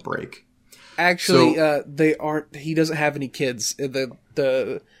pedophile ring break. Actually, they aren't. He doesn't have any kids.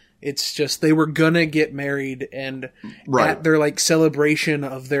 It's just they were gonna get married, and at their like celebration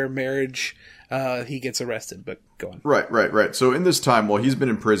of their marriage, he gets arrested. But go on. Right. So in this time, while he's been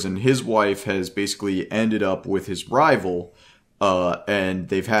in prison, his wife has basically ended up with his rival, and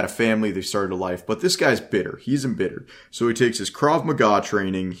they've had a family, they've started a life. But this guy's bitter. He's embittered. So he takes his Krav Maga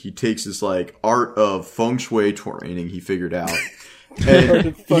training, he takes his like art of feng shui training he figured out,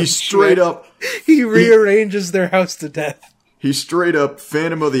 and he straight up he rearranges their house to death. He straight up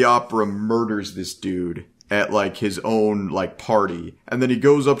Phantom of the Opera murders this dude at like his own like party. And then he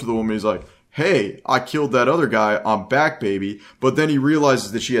goes up to the woman, he's like, hey, I killed that other guy, I'm back, baby. But then he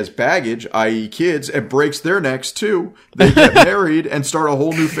realizes that she has baggage, i.e. kids, and breaks their necks too. They get married and start a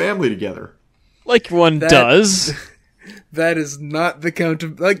whole new family together. Like one does. That is not the count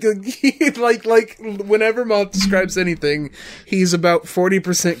of like whenever Moth describes anything, he's about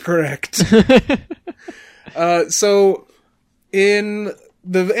 40% correct. So in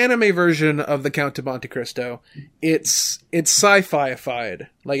the anime version of the Count of Monte Cristo, it's sci-fi-ified.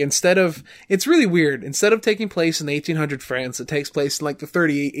 Like it's really weird. Instead of taking place in 1800 France, it takes place in like the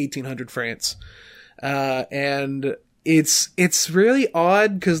 1800 France. And it's really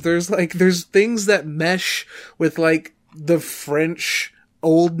odd because there's things that mesh with like the French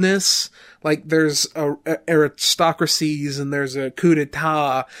oldness. Like there's aristocracies and there's a coup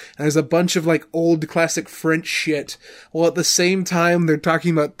d'etat and there's a bunch of like old classic French shit. While at the same time they're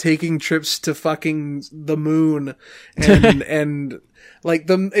talking about taking trips to fucking the moon and like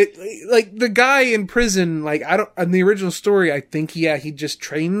the guy in prison, like in the original story, I think he just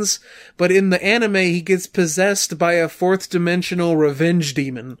trains, but in the anime he gets possessed by a fourth dimensional revenge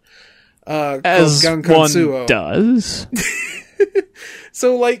demon. As called one does.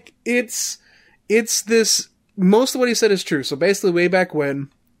 So, like, it's this, most of what he said is true. So basically, way back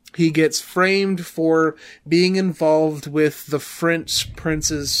when, he gets framed for being involved with the French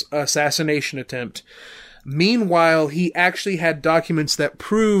prince's assassination attempt. Meanwhile, he actually had documents that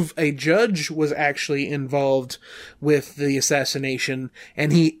prove a judge was actually involved with the assassination,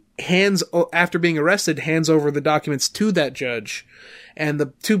 and he after being arrested, hands over the documents to that judge. And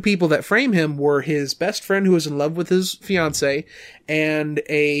the two people that frame him were his best friend who was in love with his fiancée and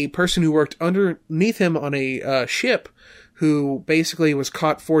a person who worked underneath him on a ship who basically was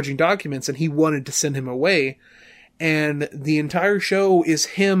caught forging documents, and he wanted to send him away. And the entire show is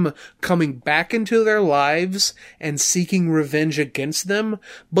him coming back into their lives and seeking revenge against them,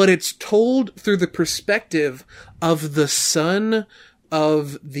 but it's told through the perspective of the son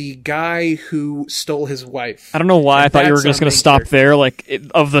of the guy who stole his wife. I don't know why I thought you were just going to stop there, like,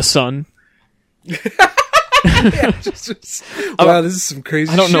 of the son. Yeah, wow, this is some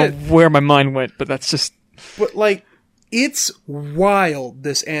crazy shit. I don't know where my mind went, but that's just... But, like, it's wild,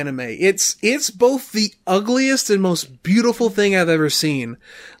 this anime. It's both the ugliest and most beautiful thing I've ever seen.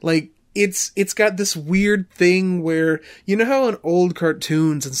 Like, it's got this weird thing where, you know how in old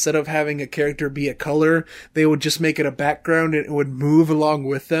cartoons, instead of having a character be a color, they would just make it a background and it would move along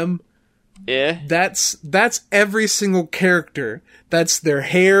with them? Yeah. That's every single character. That's their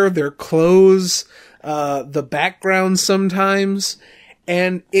hair, their clothes, the background sometimes.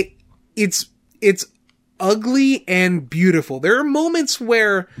 And it's ugly and beautiful. There are moments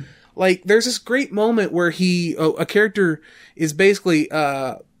where, like, there's this great moment where a character is basically,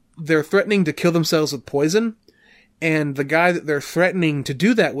 they're threatening to kill themselves with poison, and the guy that they're threatening to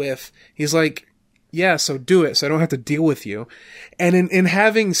do that with, he's like, yeah, so do it, so I don't have to deal with you. And in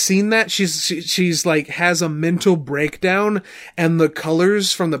having seen that, she's like, has a mental breakdown, and the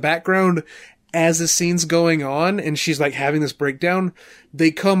colors from the background as the scene's going on, and she's like having this breakdown,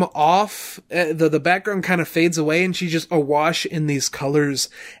 they come off, the background kind of fades away, and she's just awash in these colors,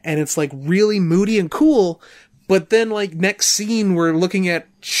 and it's like really moody and cool. But then, like, next scene, we're looking at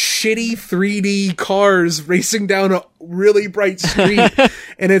shitty 3D cars racing down a really bright street,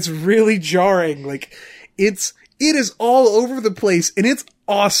 and it's really jarring. Like, it is all over the place, and it's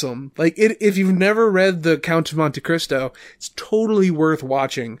awesome. Like, if you've never read The Count of Monte Cristo, it's totally worth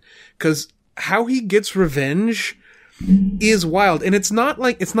watching, because how he gets revenge is wild. And it's not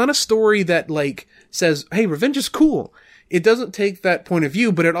a story that, like, says, hey, revenge is cool. It doesn't take that point of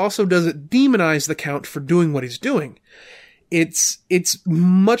view, but it also doesn't demonize the Count for doing what he's doing. It's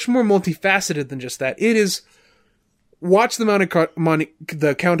much more multifaceted than just that. It is, watch the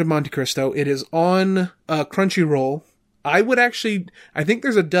Count of Monte Cristo. It is on Crunchyroll. I think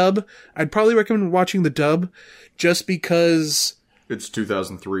there's a dub. I'd probably recommend watching the dub just because... It's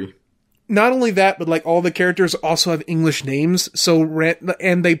 2003. not only that, but like all the characters also have English names,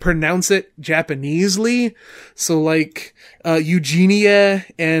 and they pronounce it Japanesely. So like Eugenia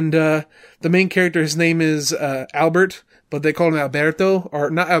and the main character, his name is Albert, but they call him Alberto, or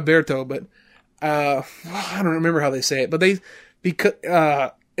not Alberto, but I don't remember how they say it. But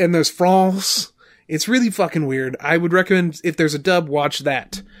and there's France. It's really fucking weird. I would recommend, if there's a dub, watch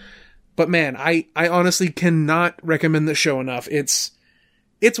that. But man, I honestly cannot recommend the show enough. It's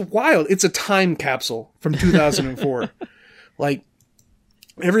wild. It's a time capsule from 2004. Like,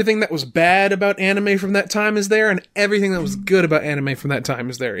 everything that was bad about anime from that time is there, and everything that was good about anime from that time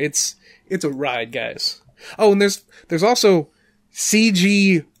is there. It's a ride, guys. Oh, and there's also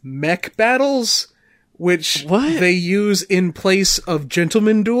CG mech battles, which they use in place of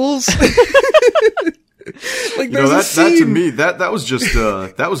gentleman duels. Like, that to me, that was just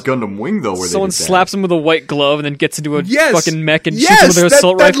that was Gundam Wing though, where someone slaps him with a white glove and then gets into a fucking mech and shoots yes, him with their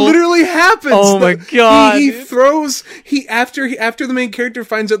assault rifle. That literally happens. Oh my god! He throws after the main character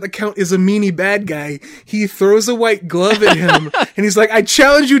finds out the Count is a meanie bad guy. He throws a white glove at him and he's like, "I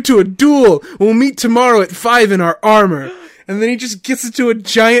challenge you to a duel. We'll meet tomorrow at 5 in our armor." And then he just gets into a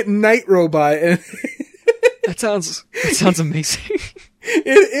giant night robot. And that sounds amazing.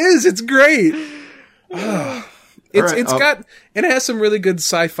 It is. It's great. It has some really good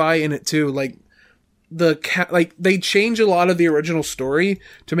sci-fi in it too. Like they change a lot of the original story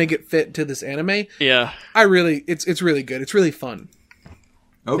to make it fit to this anime. Yeah, it's really good. It's really fun.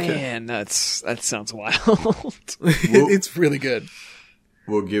 Okay, man, that sounds wild. It's really good.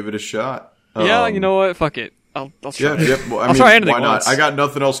 We'll give it a shot. Yeah, you know what? Fuck it. I'll try. Yeah, well, I'll try anything. Why not? I got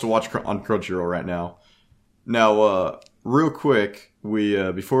nothing else to watch on Crunchyroll right now. Now, real quick,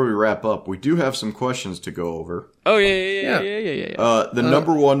 before we wrap up, we do have some questions to go over. Oh yeah. The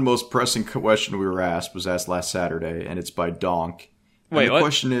number one most pressing question we were asked was asked last Saturday, and it's by Donk. Wait, the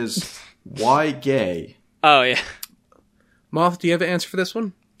question is, why gay? Oh yeah. Moth, do you have an answer for this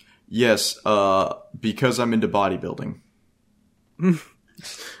one? Yes, because I'm into bodybuilding.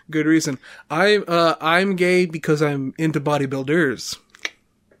 Good reason. I'm gay because I'm into bodybuilders.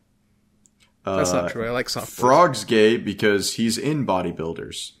 That's not true. I like softballs. Frog's gay because he's in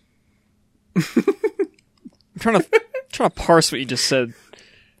bodybuilders. I'm trying to parse what you just said.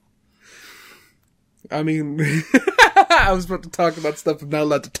 I mean, I was about to talk about stuff I'm not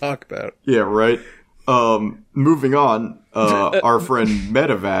allowed to talk about. Yeah, right. Moving on, our friend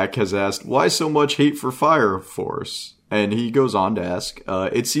Medevac has asked, why so much hate for Fire Force? And he goes on to ask,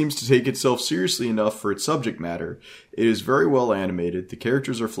 it seems to take itself seriously enough for its subject matter. It is very well animated. The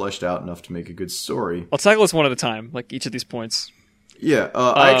characters are fleshed out enough to make a good story. I'll tackle this one at a time, like each of these points. Yeah,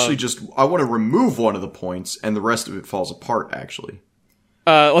 I want to remove one of the points, and the rest of it falls apart, actually.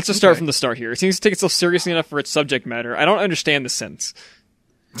 Let's just start from the start here. It seems to take itself seriously enough for its subject matter. I don't understand the sense.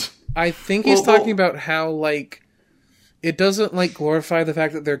 I think he's talking about how, like, it doesn't like glorify the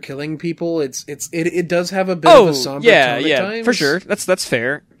fact that they're killing people. It does have a bit of a somber tone at times. For sure. That's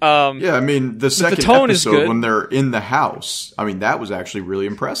fair. Yeah, I mean the second tone episode is good. when they're in the house, I mean that was actually really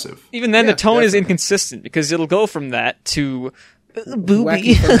impressive. Even then, the tone is inconsistent because it'll go from that to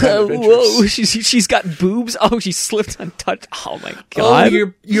booby. Whoa, she's got boobs. Oh, she slipped untouched. Oh my god.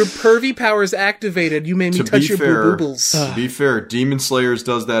 Oh, your pervy powers activated. You made me touch your boobles. To be fair, Demon Slayers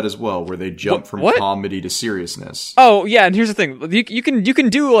does that as well, where they jump from comedy to seriousness. Oh yeah, and here's the thing: you can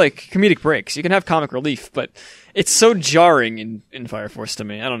do like comedic breaks. You can have comic relief, but it's so jarring in Fire Force to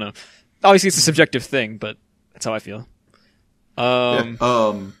me. I don't know. Obviously, it's a subjective thing, but that's how I feel.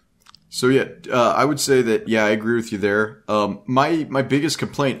 So yeah, I would say that, yeah, I agree with you there. My biggest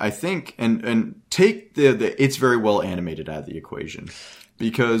complaint, I think, and take the it's very well animated out of the equation,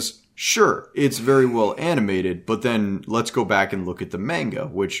 because sure, it's very well animated, but then let's go back and look at the manga,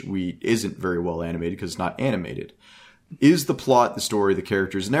 which isn't very well animated because it's not animated. Is the plot, the story, the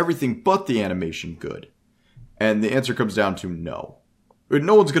characters, and everything but the animation good? And the answer comes down to no.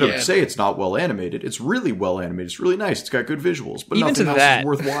 No one's going to say it's not well animated. It's really well animated. It's really nice. It's got good visuals, but even nothing else is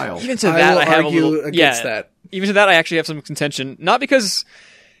worthwhile. Even to that, I have argue against that. Even to that, I actually have some contention. Not because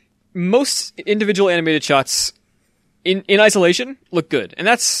most individual animated shots in isolation look good, and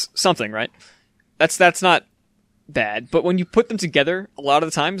that's something, right? That's not bad. But when you put them together, a lot of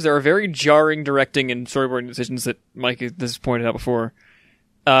the times there are very jarring directing and storyboarding decisions that Mike has pointed out before.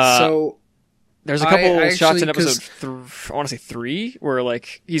 There's a couple shots in episode I want to say 3 where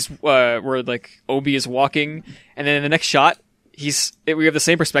like where like Obi is walking, and then in the next shot we have the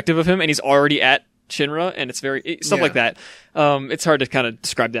same perspective of him and he's already at Shinra, and it's very stuff like that. It's hard to kind of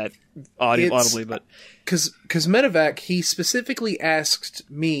describe that audibly, but because Medevac, he specifically asked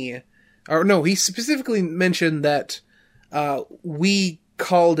me, or no, he specifically mentioned that we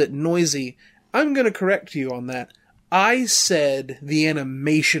called it noisy. I'm going to correct you on that. I said the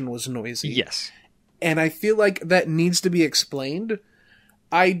animation was noisy. Yes. And I feel like that needs to be explained.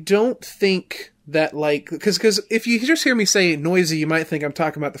 I don't think that, like, because if you just hear me say noisy, you might think I'm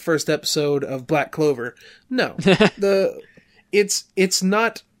talking about the first episode of Black Clover. No. It's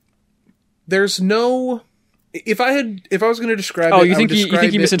not, there's no, if I was going to describe Oh, it, you think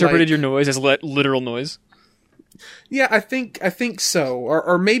you misinterpreted like, your noise as literal noise? Yeah, I think so.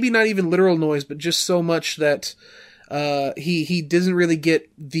 Or maybe not even literal noise, but just so much that he doesn't really get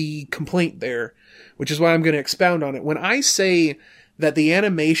the complaint there, which is why I'm going to expound on it. When I say that the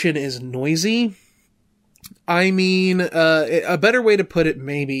animation is noisy, I mean, a better way to put it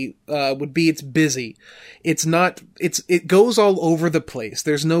maybe would be it's busy. It goes all over the place.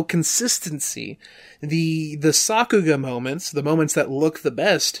 There's no consistency. The Sakuga moments, the moments that look the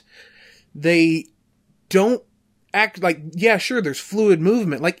best, they don't act like, yeah, sure, there's fluid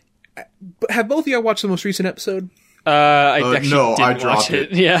movement. Like, have both of y'all watched the most recent episode? I actually no, didn't I dropped watch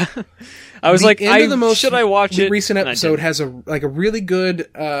it. it. Yeah. I was like, should I watch it? The recent And I episode didn't. has a really good,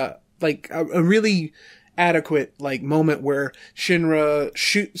 a really adequate, like, moment where Shinra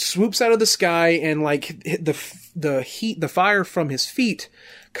swoops out of the sky and, like, the fire from his feet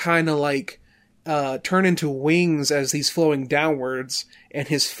kind of, like, turn into wings as he's flowing downwards, and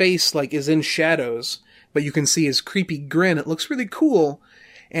his face, like, is in shadows, but you can see his creepy grin. It looks really cool,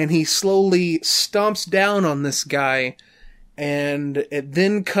 and he slowly stomps down on this guy, and it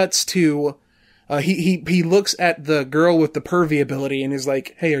then cuts to, he looks at the girl with the pervy ability and is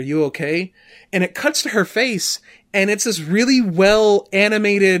like, hey, are you okay? And it cuts to her face, and it's this really well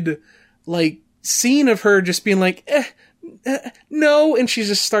animated, like, scene of her just being like, no, and she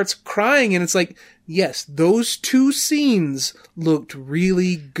just starts crying, and it's like, yes, those two scenes looked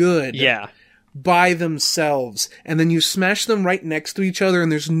really good. Yeah. By themselves, and then you smash them right next to each other,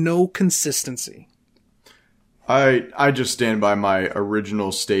 and there's no consistency. I just stand by my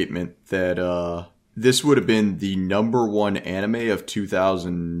original statement that this would have been the #1 anime of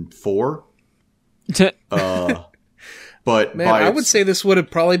 2004. But Man, I would say this would have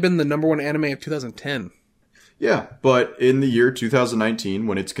probably been the #1 anime of 2010. Yeah, but in the year 2019,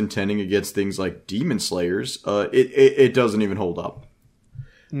 when it's contending against things like Demon Slayers, it doesn't even hold up.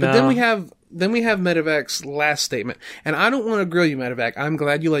 But then we have Medivac's last statement, and I don't want to grill you, Medivac. I'm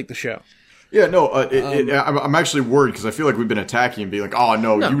glad you like the show. Yeah, no, I'm actually worried because I feel like we've been attacking and being like, oh,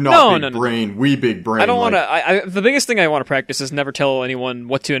 no, you big brain, we big brain. I don't want to, the biggest thing I want to practice is never tell anyone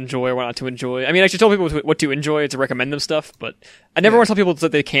what to enjoy or what not to enjoy. I mean, I should tell people what to enjoy to recommend them stuff, but I never want to tell people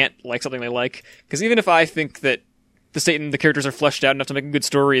that they can't like something they like, because even if I think that the state and the characters are fleshed out enough to make a good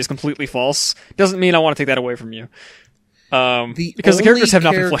story is completely false, doesn't mean I want to take that away from you. Because the characters have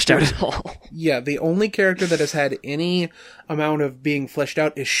not been fleshed out at all. Yeah, the only character that has had any amount of being fleshed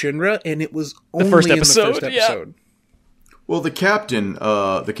out is Shinra, and it was only in the first episode. Yeah. Well, the captain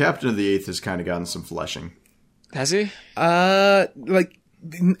of the 8th has kind of gotten some fleshing. Has he? No,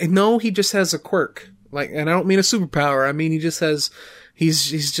 he just has a quirk. Like, and I don't mean a superpower. I mean he just has.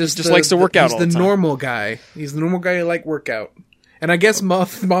 He's just likes to work out. He's all the the time. normal guy. He's the normal guy who like workout. And I guess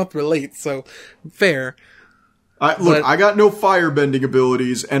Moth relates. So fair. I got no firebending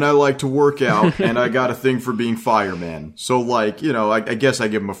abilities, and I like to work out, and I got a thing for being fireman. So, like, you know, I guess I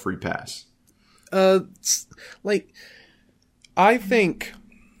give him a free pass. I think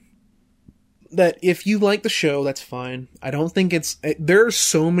that if you like the show, that's fine. I don't think there are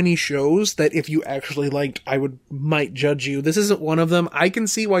so many shows that if you actually liked, might judge you. This isn't one of them. I can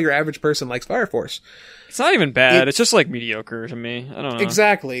see why your average person likes Fire Force. It's not even bad. It's just, like, mediocre to me. I don't know.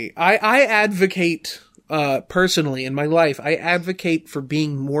 Exactly. I advocate... personally, in my life, I advocate for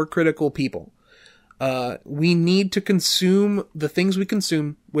being more critical people. We need to consume the things we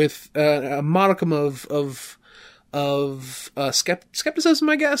consume with a modicum of skepticism,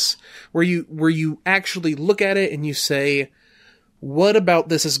 I guess, where you actually look at it and you say, what about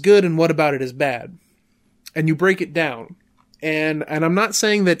this is good and what about it is bad? And you break it down. And I'm not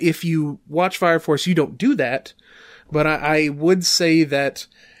saying that if you watch Fire Force, you don't do that, but I would say that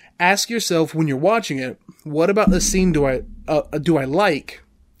ask yourself when you're watching it, what about this scene do I like,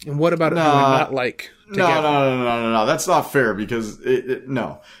 and what about it do I not like? No. That's not fair because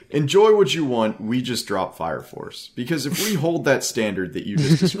no. Enjoy what you want. We just drop Fire Force because if we hold that standard that you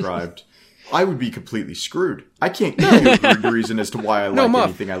just described, I would be completely screwed. I can't give you a good reason as to why I like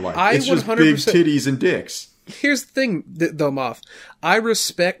anything I like. It's just big titties and dicks. Here's the thing, though, Moth. I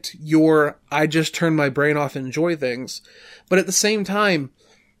respect your I just turn my brain off and enjoy things, but at the same time,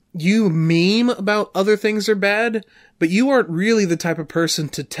 you meme about other things are bad, but you aren't really the type of person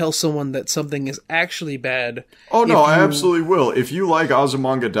to tell someone that something is actually bad. Oh no, I absolutely will. If you like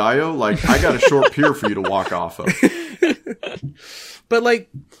Azumanga Daioh, like I got a short pier for you to walk off of. But like,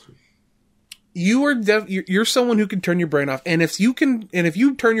 you're someone who can turn your brain off, and if you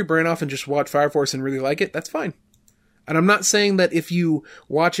turn your brain off and just watch Fire Force and really like it, that's fine. And I'm not saying that if you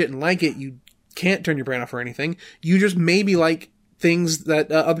watch it and like it, you can't turn your brain off or anything. You just maybe like things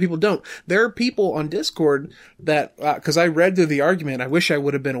that other people don't. There are people on Discord that, because I read through the argument, I wish I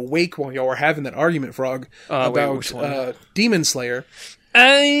would have been awake while y'all were having that argument, Frog, about Demon Slayer.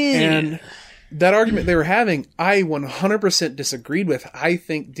 And that argument they were having, I 100% disagreed with. I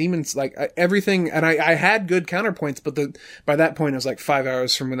think demons, like everything, and I had good counterpoints, but by that point it was like 5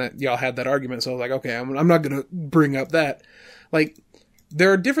 hours from when y'all had that argument, so I was like, okay, I'm not going to bring up that. Like,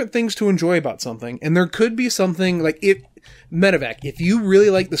 there are different things to enjoy about something, and there could be something, like, Medevac, if you really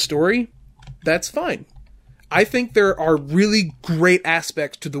like the story, that's fine. I think there are really great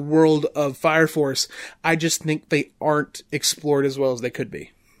aspects to the world of Fire Force. I just think they aren't explored as well as they could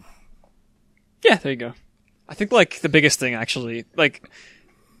be. Yeah, there you go. I think, like, the biggest thing, actually, like,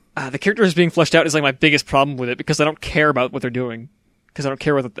 the characters being fleshed out is, like, my biggest problem with it, because I don't care about what they're doing. Because I don't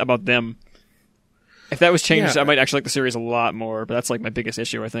care about them. If that was changed, I might actually like the series a lot more, but that's, like, my biggest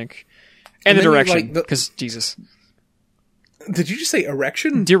issue, I think. And the direction, because, Jesus. Did you just say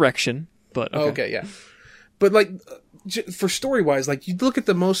erection? Direction, but, okay. Oh, okay, yeah. But, like, for story-wise, like, you look at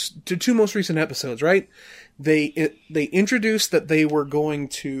the two most recent episodes, right? They introduced that they were going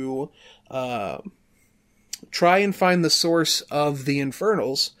to try and find the source of the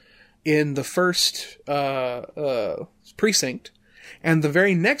Infernals in the first precinct. And the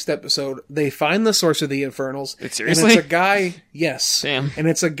very next episode, they find the source of the Infernals. Seriously? And it's a guy, yes. Damn. And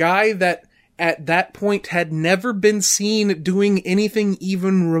it's a guy that at that point had never been seen doing anything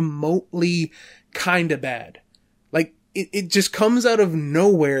even remotely kinda bad. Like, it just comes out of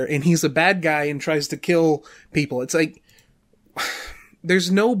nowhere, and he's a bad guy and tries to kill people. It's like,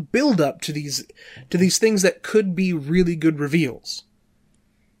 there's no build up to these things that could be really good reveals.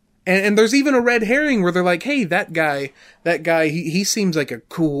 And there's even a red herring where they're like, hey, that guy, he seems like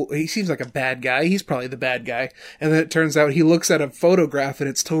he seems like a bad guy. He's probably the bad guy. And then it turns out he looks at a photograph, and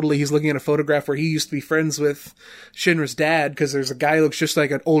he's looking at a photograph where he used to be friends with Shinra's dad, because there's a guy who looks just like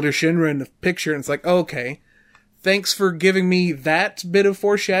an older Shinra in the picture, and it's like, okay, thanks for giving me that bit of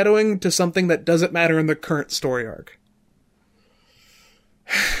foreshadowing to something that doesn't matter in the current story arc.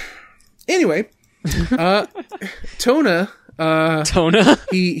 Anyway, Tona, I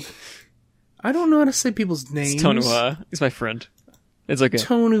don't know how to say people's names. It's Tonu, he's my friend. It's okay.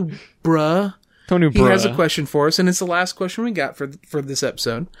 Tonu bruh. He has a question for us, and it's the last question we got for this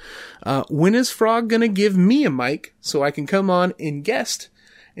episode. When is Frog gonna give me a mic so I can come on and guest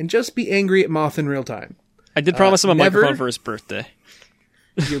and just be angry at Moth in real time? I did promise him a microphone for his birthday.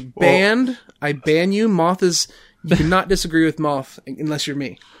 You're banned. I ban you. You cannot disagree with Moth unless you're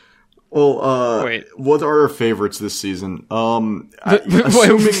me. Well, wait. What are our favorites this season? Assuming that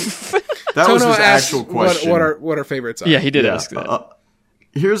was his actual question. What our favorites are. Yeah, he did ask that.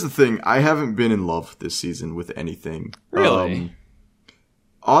 Here's the thing. I haven't been in love this season with anything. Really?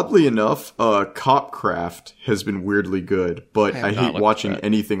 Oddly enough, Copcraft has been weirdly good, but I hate watching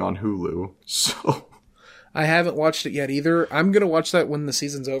anything on Hulu, so... I haven't watched it yet either. I'm going to watch that when the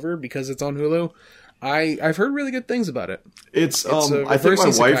season's over because it's on Hulu. I've heard really good things about it. It's I think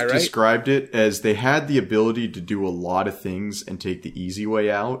my wife described it as they had the ability to do a lot of things and take the easy way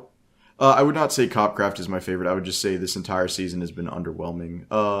out. I would not say Copcraft is my favorite. I would just say this entire season has been underwhelming.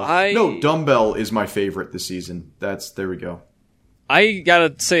 No, Dumbbell is my favorite this season. There we go. I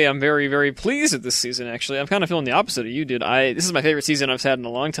gotta say I'm very, very pleased with this season, actually. I'm kind of feeling the opposite of you did. This is my favorite season I've had in a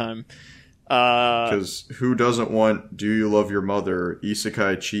long time. Because who doesn't want Do You Love Your Mother,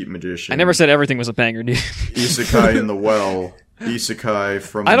 Isekai Cheat Magician? I never said everything was a banger, dude. Isekai in the Well, Isekai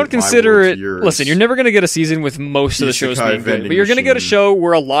from I don't consider it... Listen, you're never going to get a season with most of the shows being good, but you're going to get a show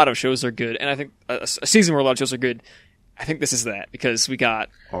where a lot of shows are good, and I think a season where a lot of shows are good, I think this is that, because we got...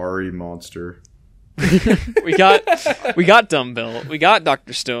 Ari Monster. we got Dumbbell, we got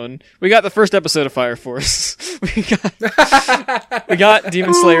Dr. Stone, we got the first episode of Fire Force, we got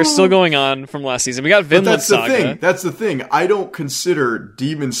Demon Slayer still going on from last season, we got Vinland Saga. That's the thing. I don't consider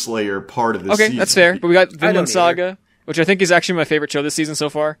Demon Slayer part of this season. Okay, that's fair, but we got Vinland Saga, which I think is actually my favorite show this season so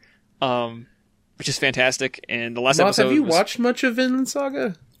far, which is fantastic, and the last episode have you watched much of Vinland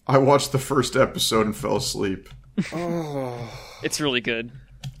Saga? I watched the first episode and fell asleep. It's really good.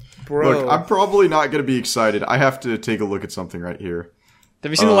 Bro. Look, I'm probably not going to be excited. I have to take a look at something right here.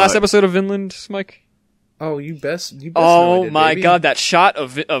 Have you seen the last episode of Vinland, Mike? Oh, you best know Oh I did, my baby. god, that shot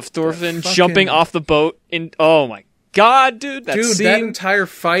of Thorfinn fucking- jumping off the boat in. Oh my god, dude, that Dude, scene. that entire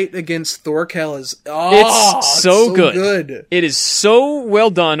fight against Thorkel is It's so good. It is so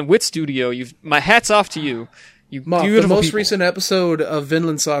well done. Wit Studio, my hat's off to you. You Moff, beautiful the most people. recent episode of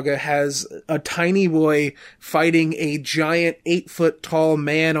Vinland Saga has a tiny boy fighting a giant 8-foot tall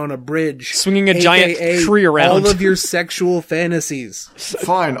man on a bridge, Swinging a giant AKA tree around. all of your sexual fantasies.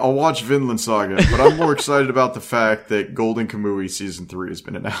 Fine, I'll watch Vinland Saga, but I'm more excited about the fact that Golden Kamui Season 3 has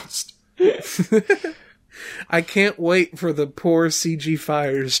been announced. I can't wait for the poor CG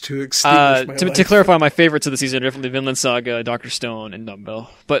fires to extinguish my to life. clarify, my favorites of the season are definitely Vinland Saga, Dr. Stone, and Dumbbell.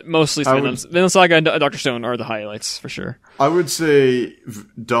 But mostly I would- Vinland Saga and Dr. Stone are the highlights, for sure. I would say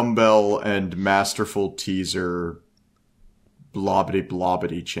Dumbbell and Masterful Teaser Blobbity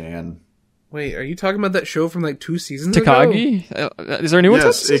Blobbity Chan. Wait, are you talking about that show from like 2 seasons ago? Takagi? Is there a new one?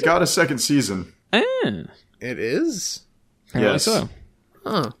 Yes, it got a second season. It is? Apparently Yes. so.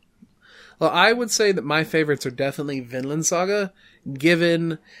 Huh. Well, I would say that my favorites are definitely Vinland Saga,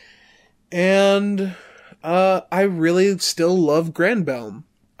 Given, and I really still love Granbelm.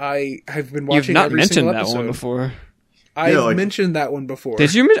 I've been watching You've not every mentioned single that episode. one before. I Yeah, like- mentioned that one before.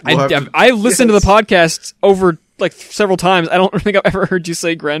 Did you? We'll have to- I listened Yes. to the podcast over like several times. I don't think I've ever heard you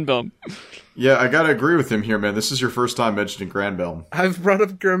say Granbelm. Yeah, I gotta agree with him here, man. This is your first time mentioning Granbelm. I've brought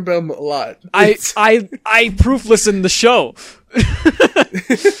up Granbelm a lot. I proof listened the show.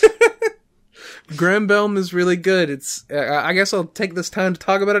 Granbelm is really good. It's. I guess I'll take this time to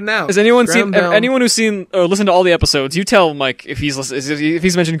talk about it now. Has anyone seen? Granbelm- Anyone who's seen or listened to all the episodes? You tell Mike if he's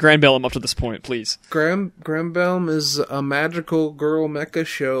mentioned Granbelm up to this point, please. Granbelm is a magical girl mecha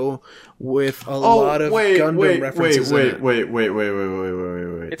show with a lot of Gundam references in it. Wait.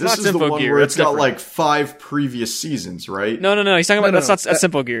 It's This not is the Sympho one Gear, where it's it's got different. like 5 previous seasons, right? No. He's talking about No, that's no,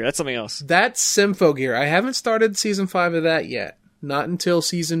 Sympho Gear. That's something else. That's Symphogear. I haven't started season 5 of that yet. Not until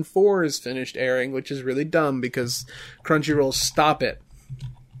season 4 is finished airing, which is really dumb because Crunchyroll, stop it.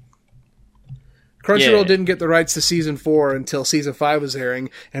 Crunchyroll Yeah. didn't get the rights to season 4 until season 5 was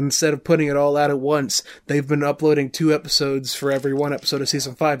airing, and instead of putting it all out at once, they've been uploading 2 episodes for every 1 episode of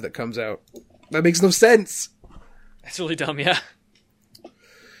season 5 that comes out. That makes no sense. That's really dumb. Yeah.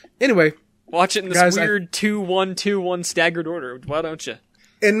 Anyway, Watch it in this Guys, weird 2-1-2-1 staggered order. Why don't you?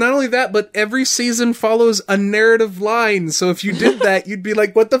 and not only that, but every season follows a narrative line, so if you did that, you'd be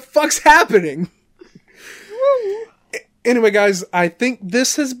like, what the fuck's happening? Anyway, guys, I think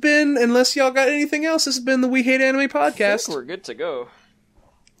this has been, unless y'all got anything else, this has been the We Hate Anime podcast. We're good to go.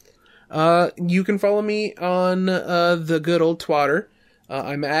 You can follow me on the good old Twatter.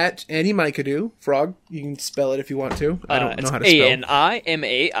 I'm at Annie Maikadu. Frog, you can spell it if you want to. I don't know how to spell.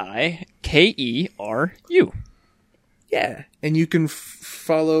 ANIMAIKERU. Yeah. And you can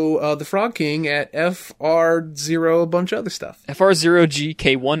follow the Frog King at FR0, a bunch of other stuff.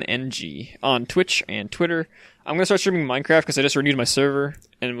 FR0GK1NG on Twitch and Twitter. I'm going to start streaming Minecraft because I just renewed my server,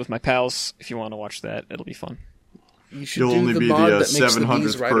 and with my pals, if you want to watch that, it'll be fun. You should You'll do only the be mod the that makes the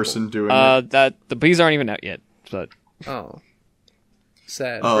bees 700th rideable. person doing it. That the bees aren't even out yet, but Oh.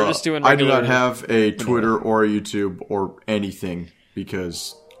 Sad. we're just doing I do regular- not have a Twitter or a YouTube or anything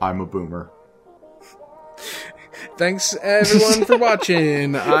because I'm a boomer. Thanks, everyone, for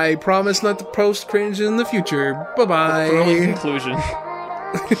watching. I promise not to post cringe in the future. Bye-bye. conclusion.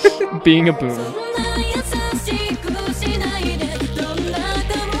 Being a boomer. そんな優しい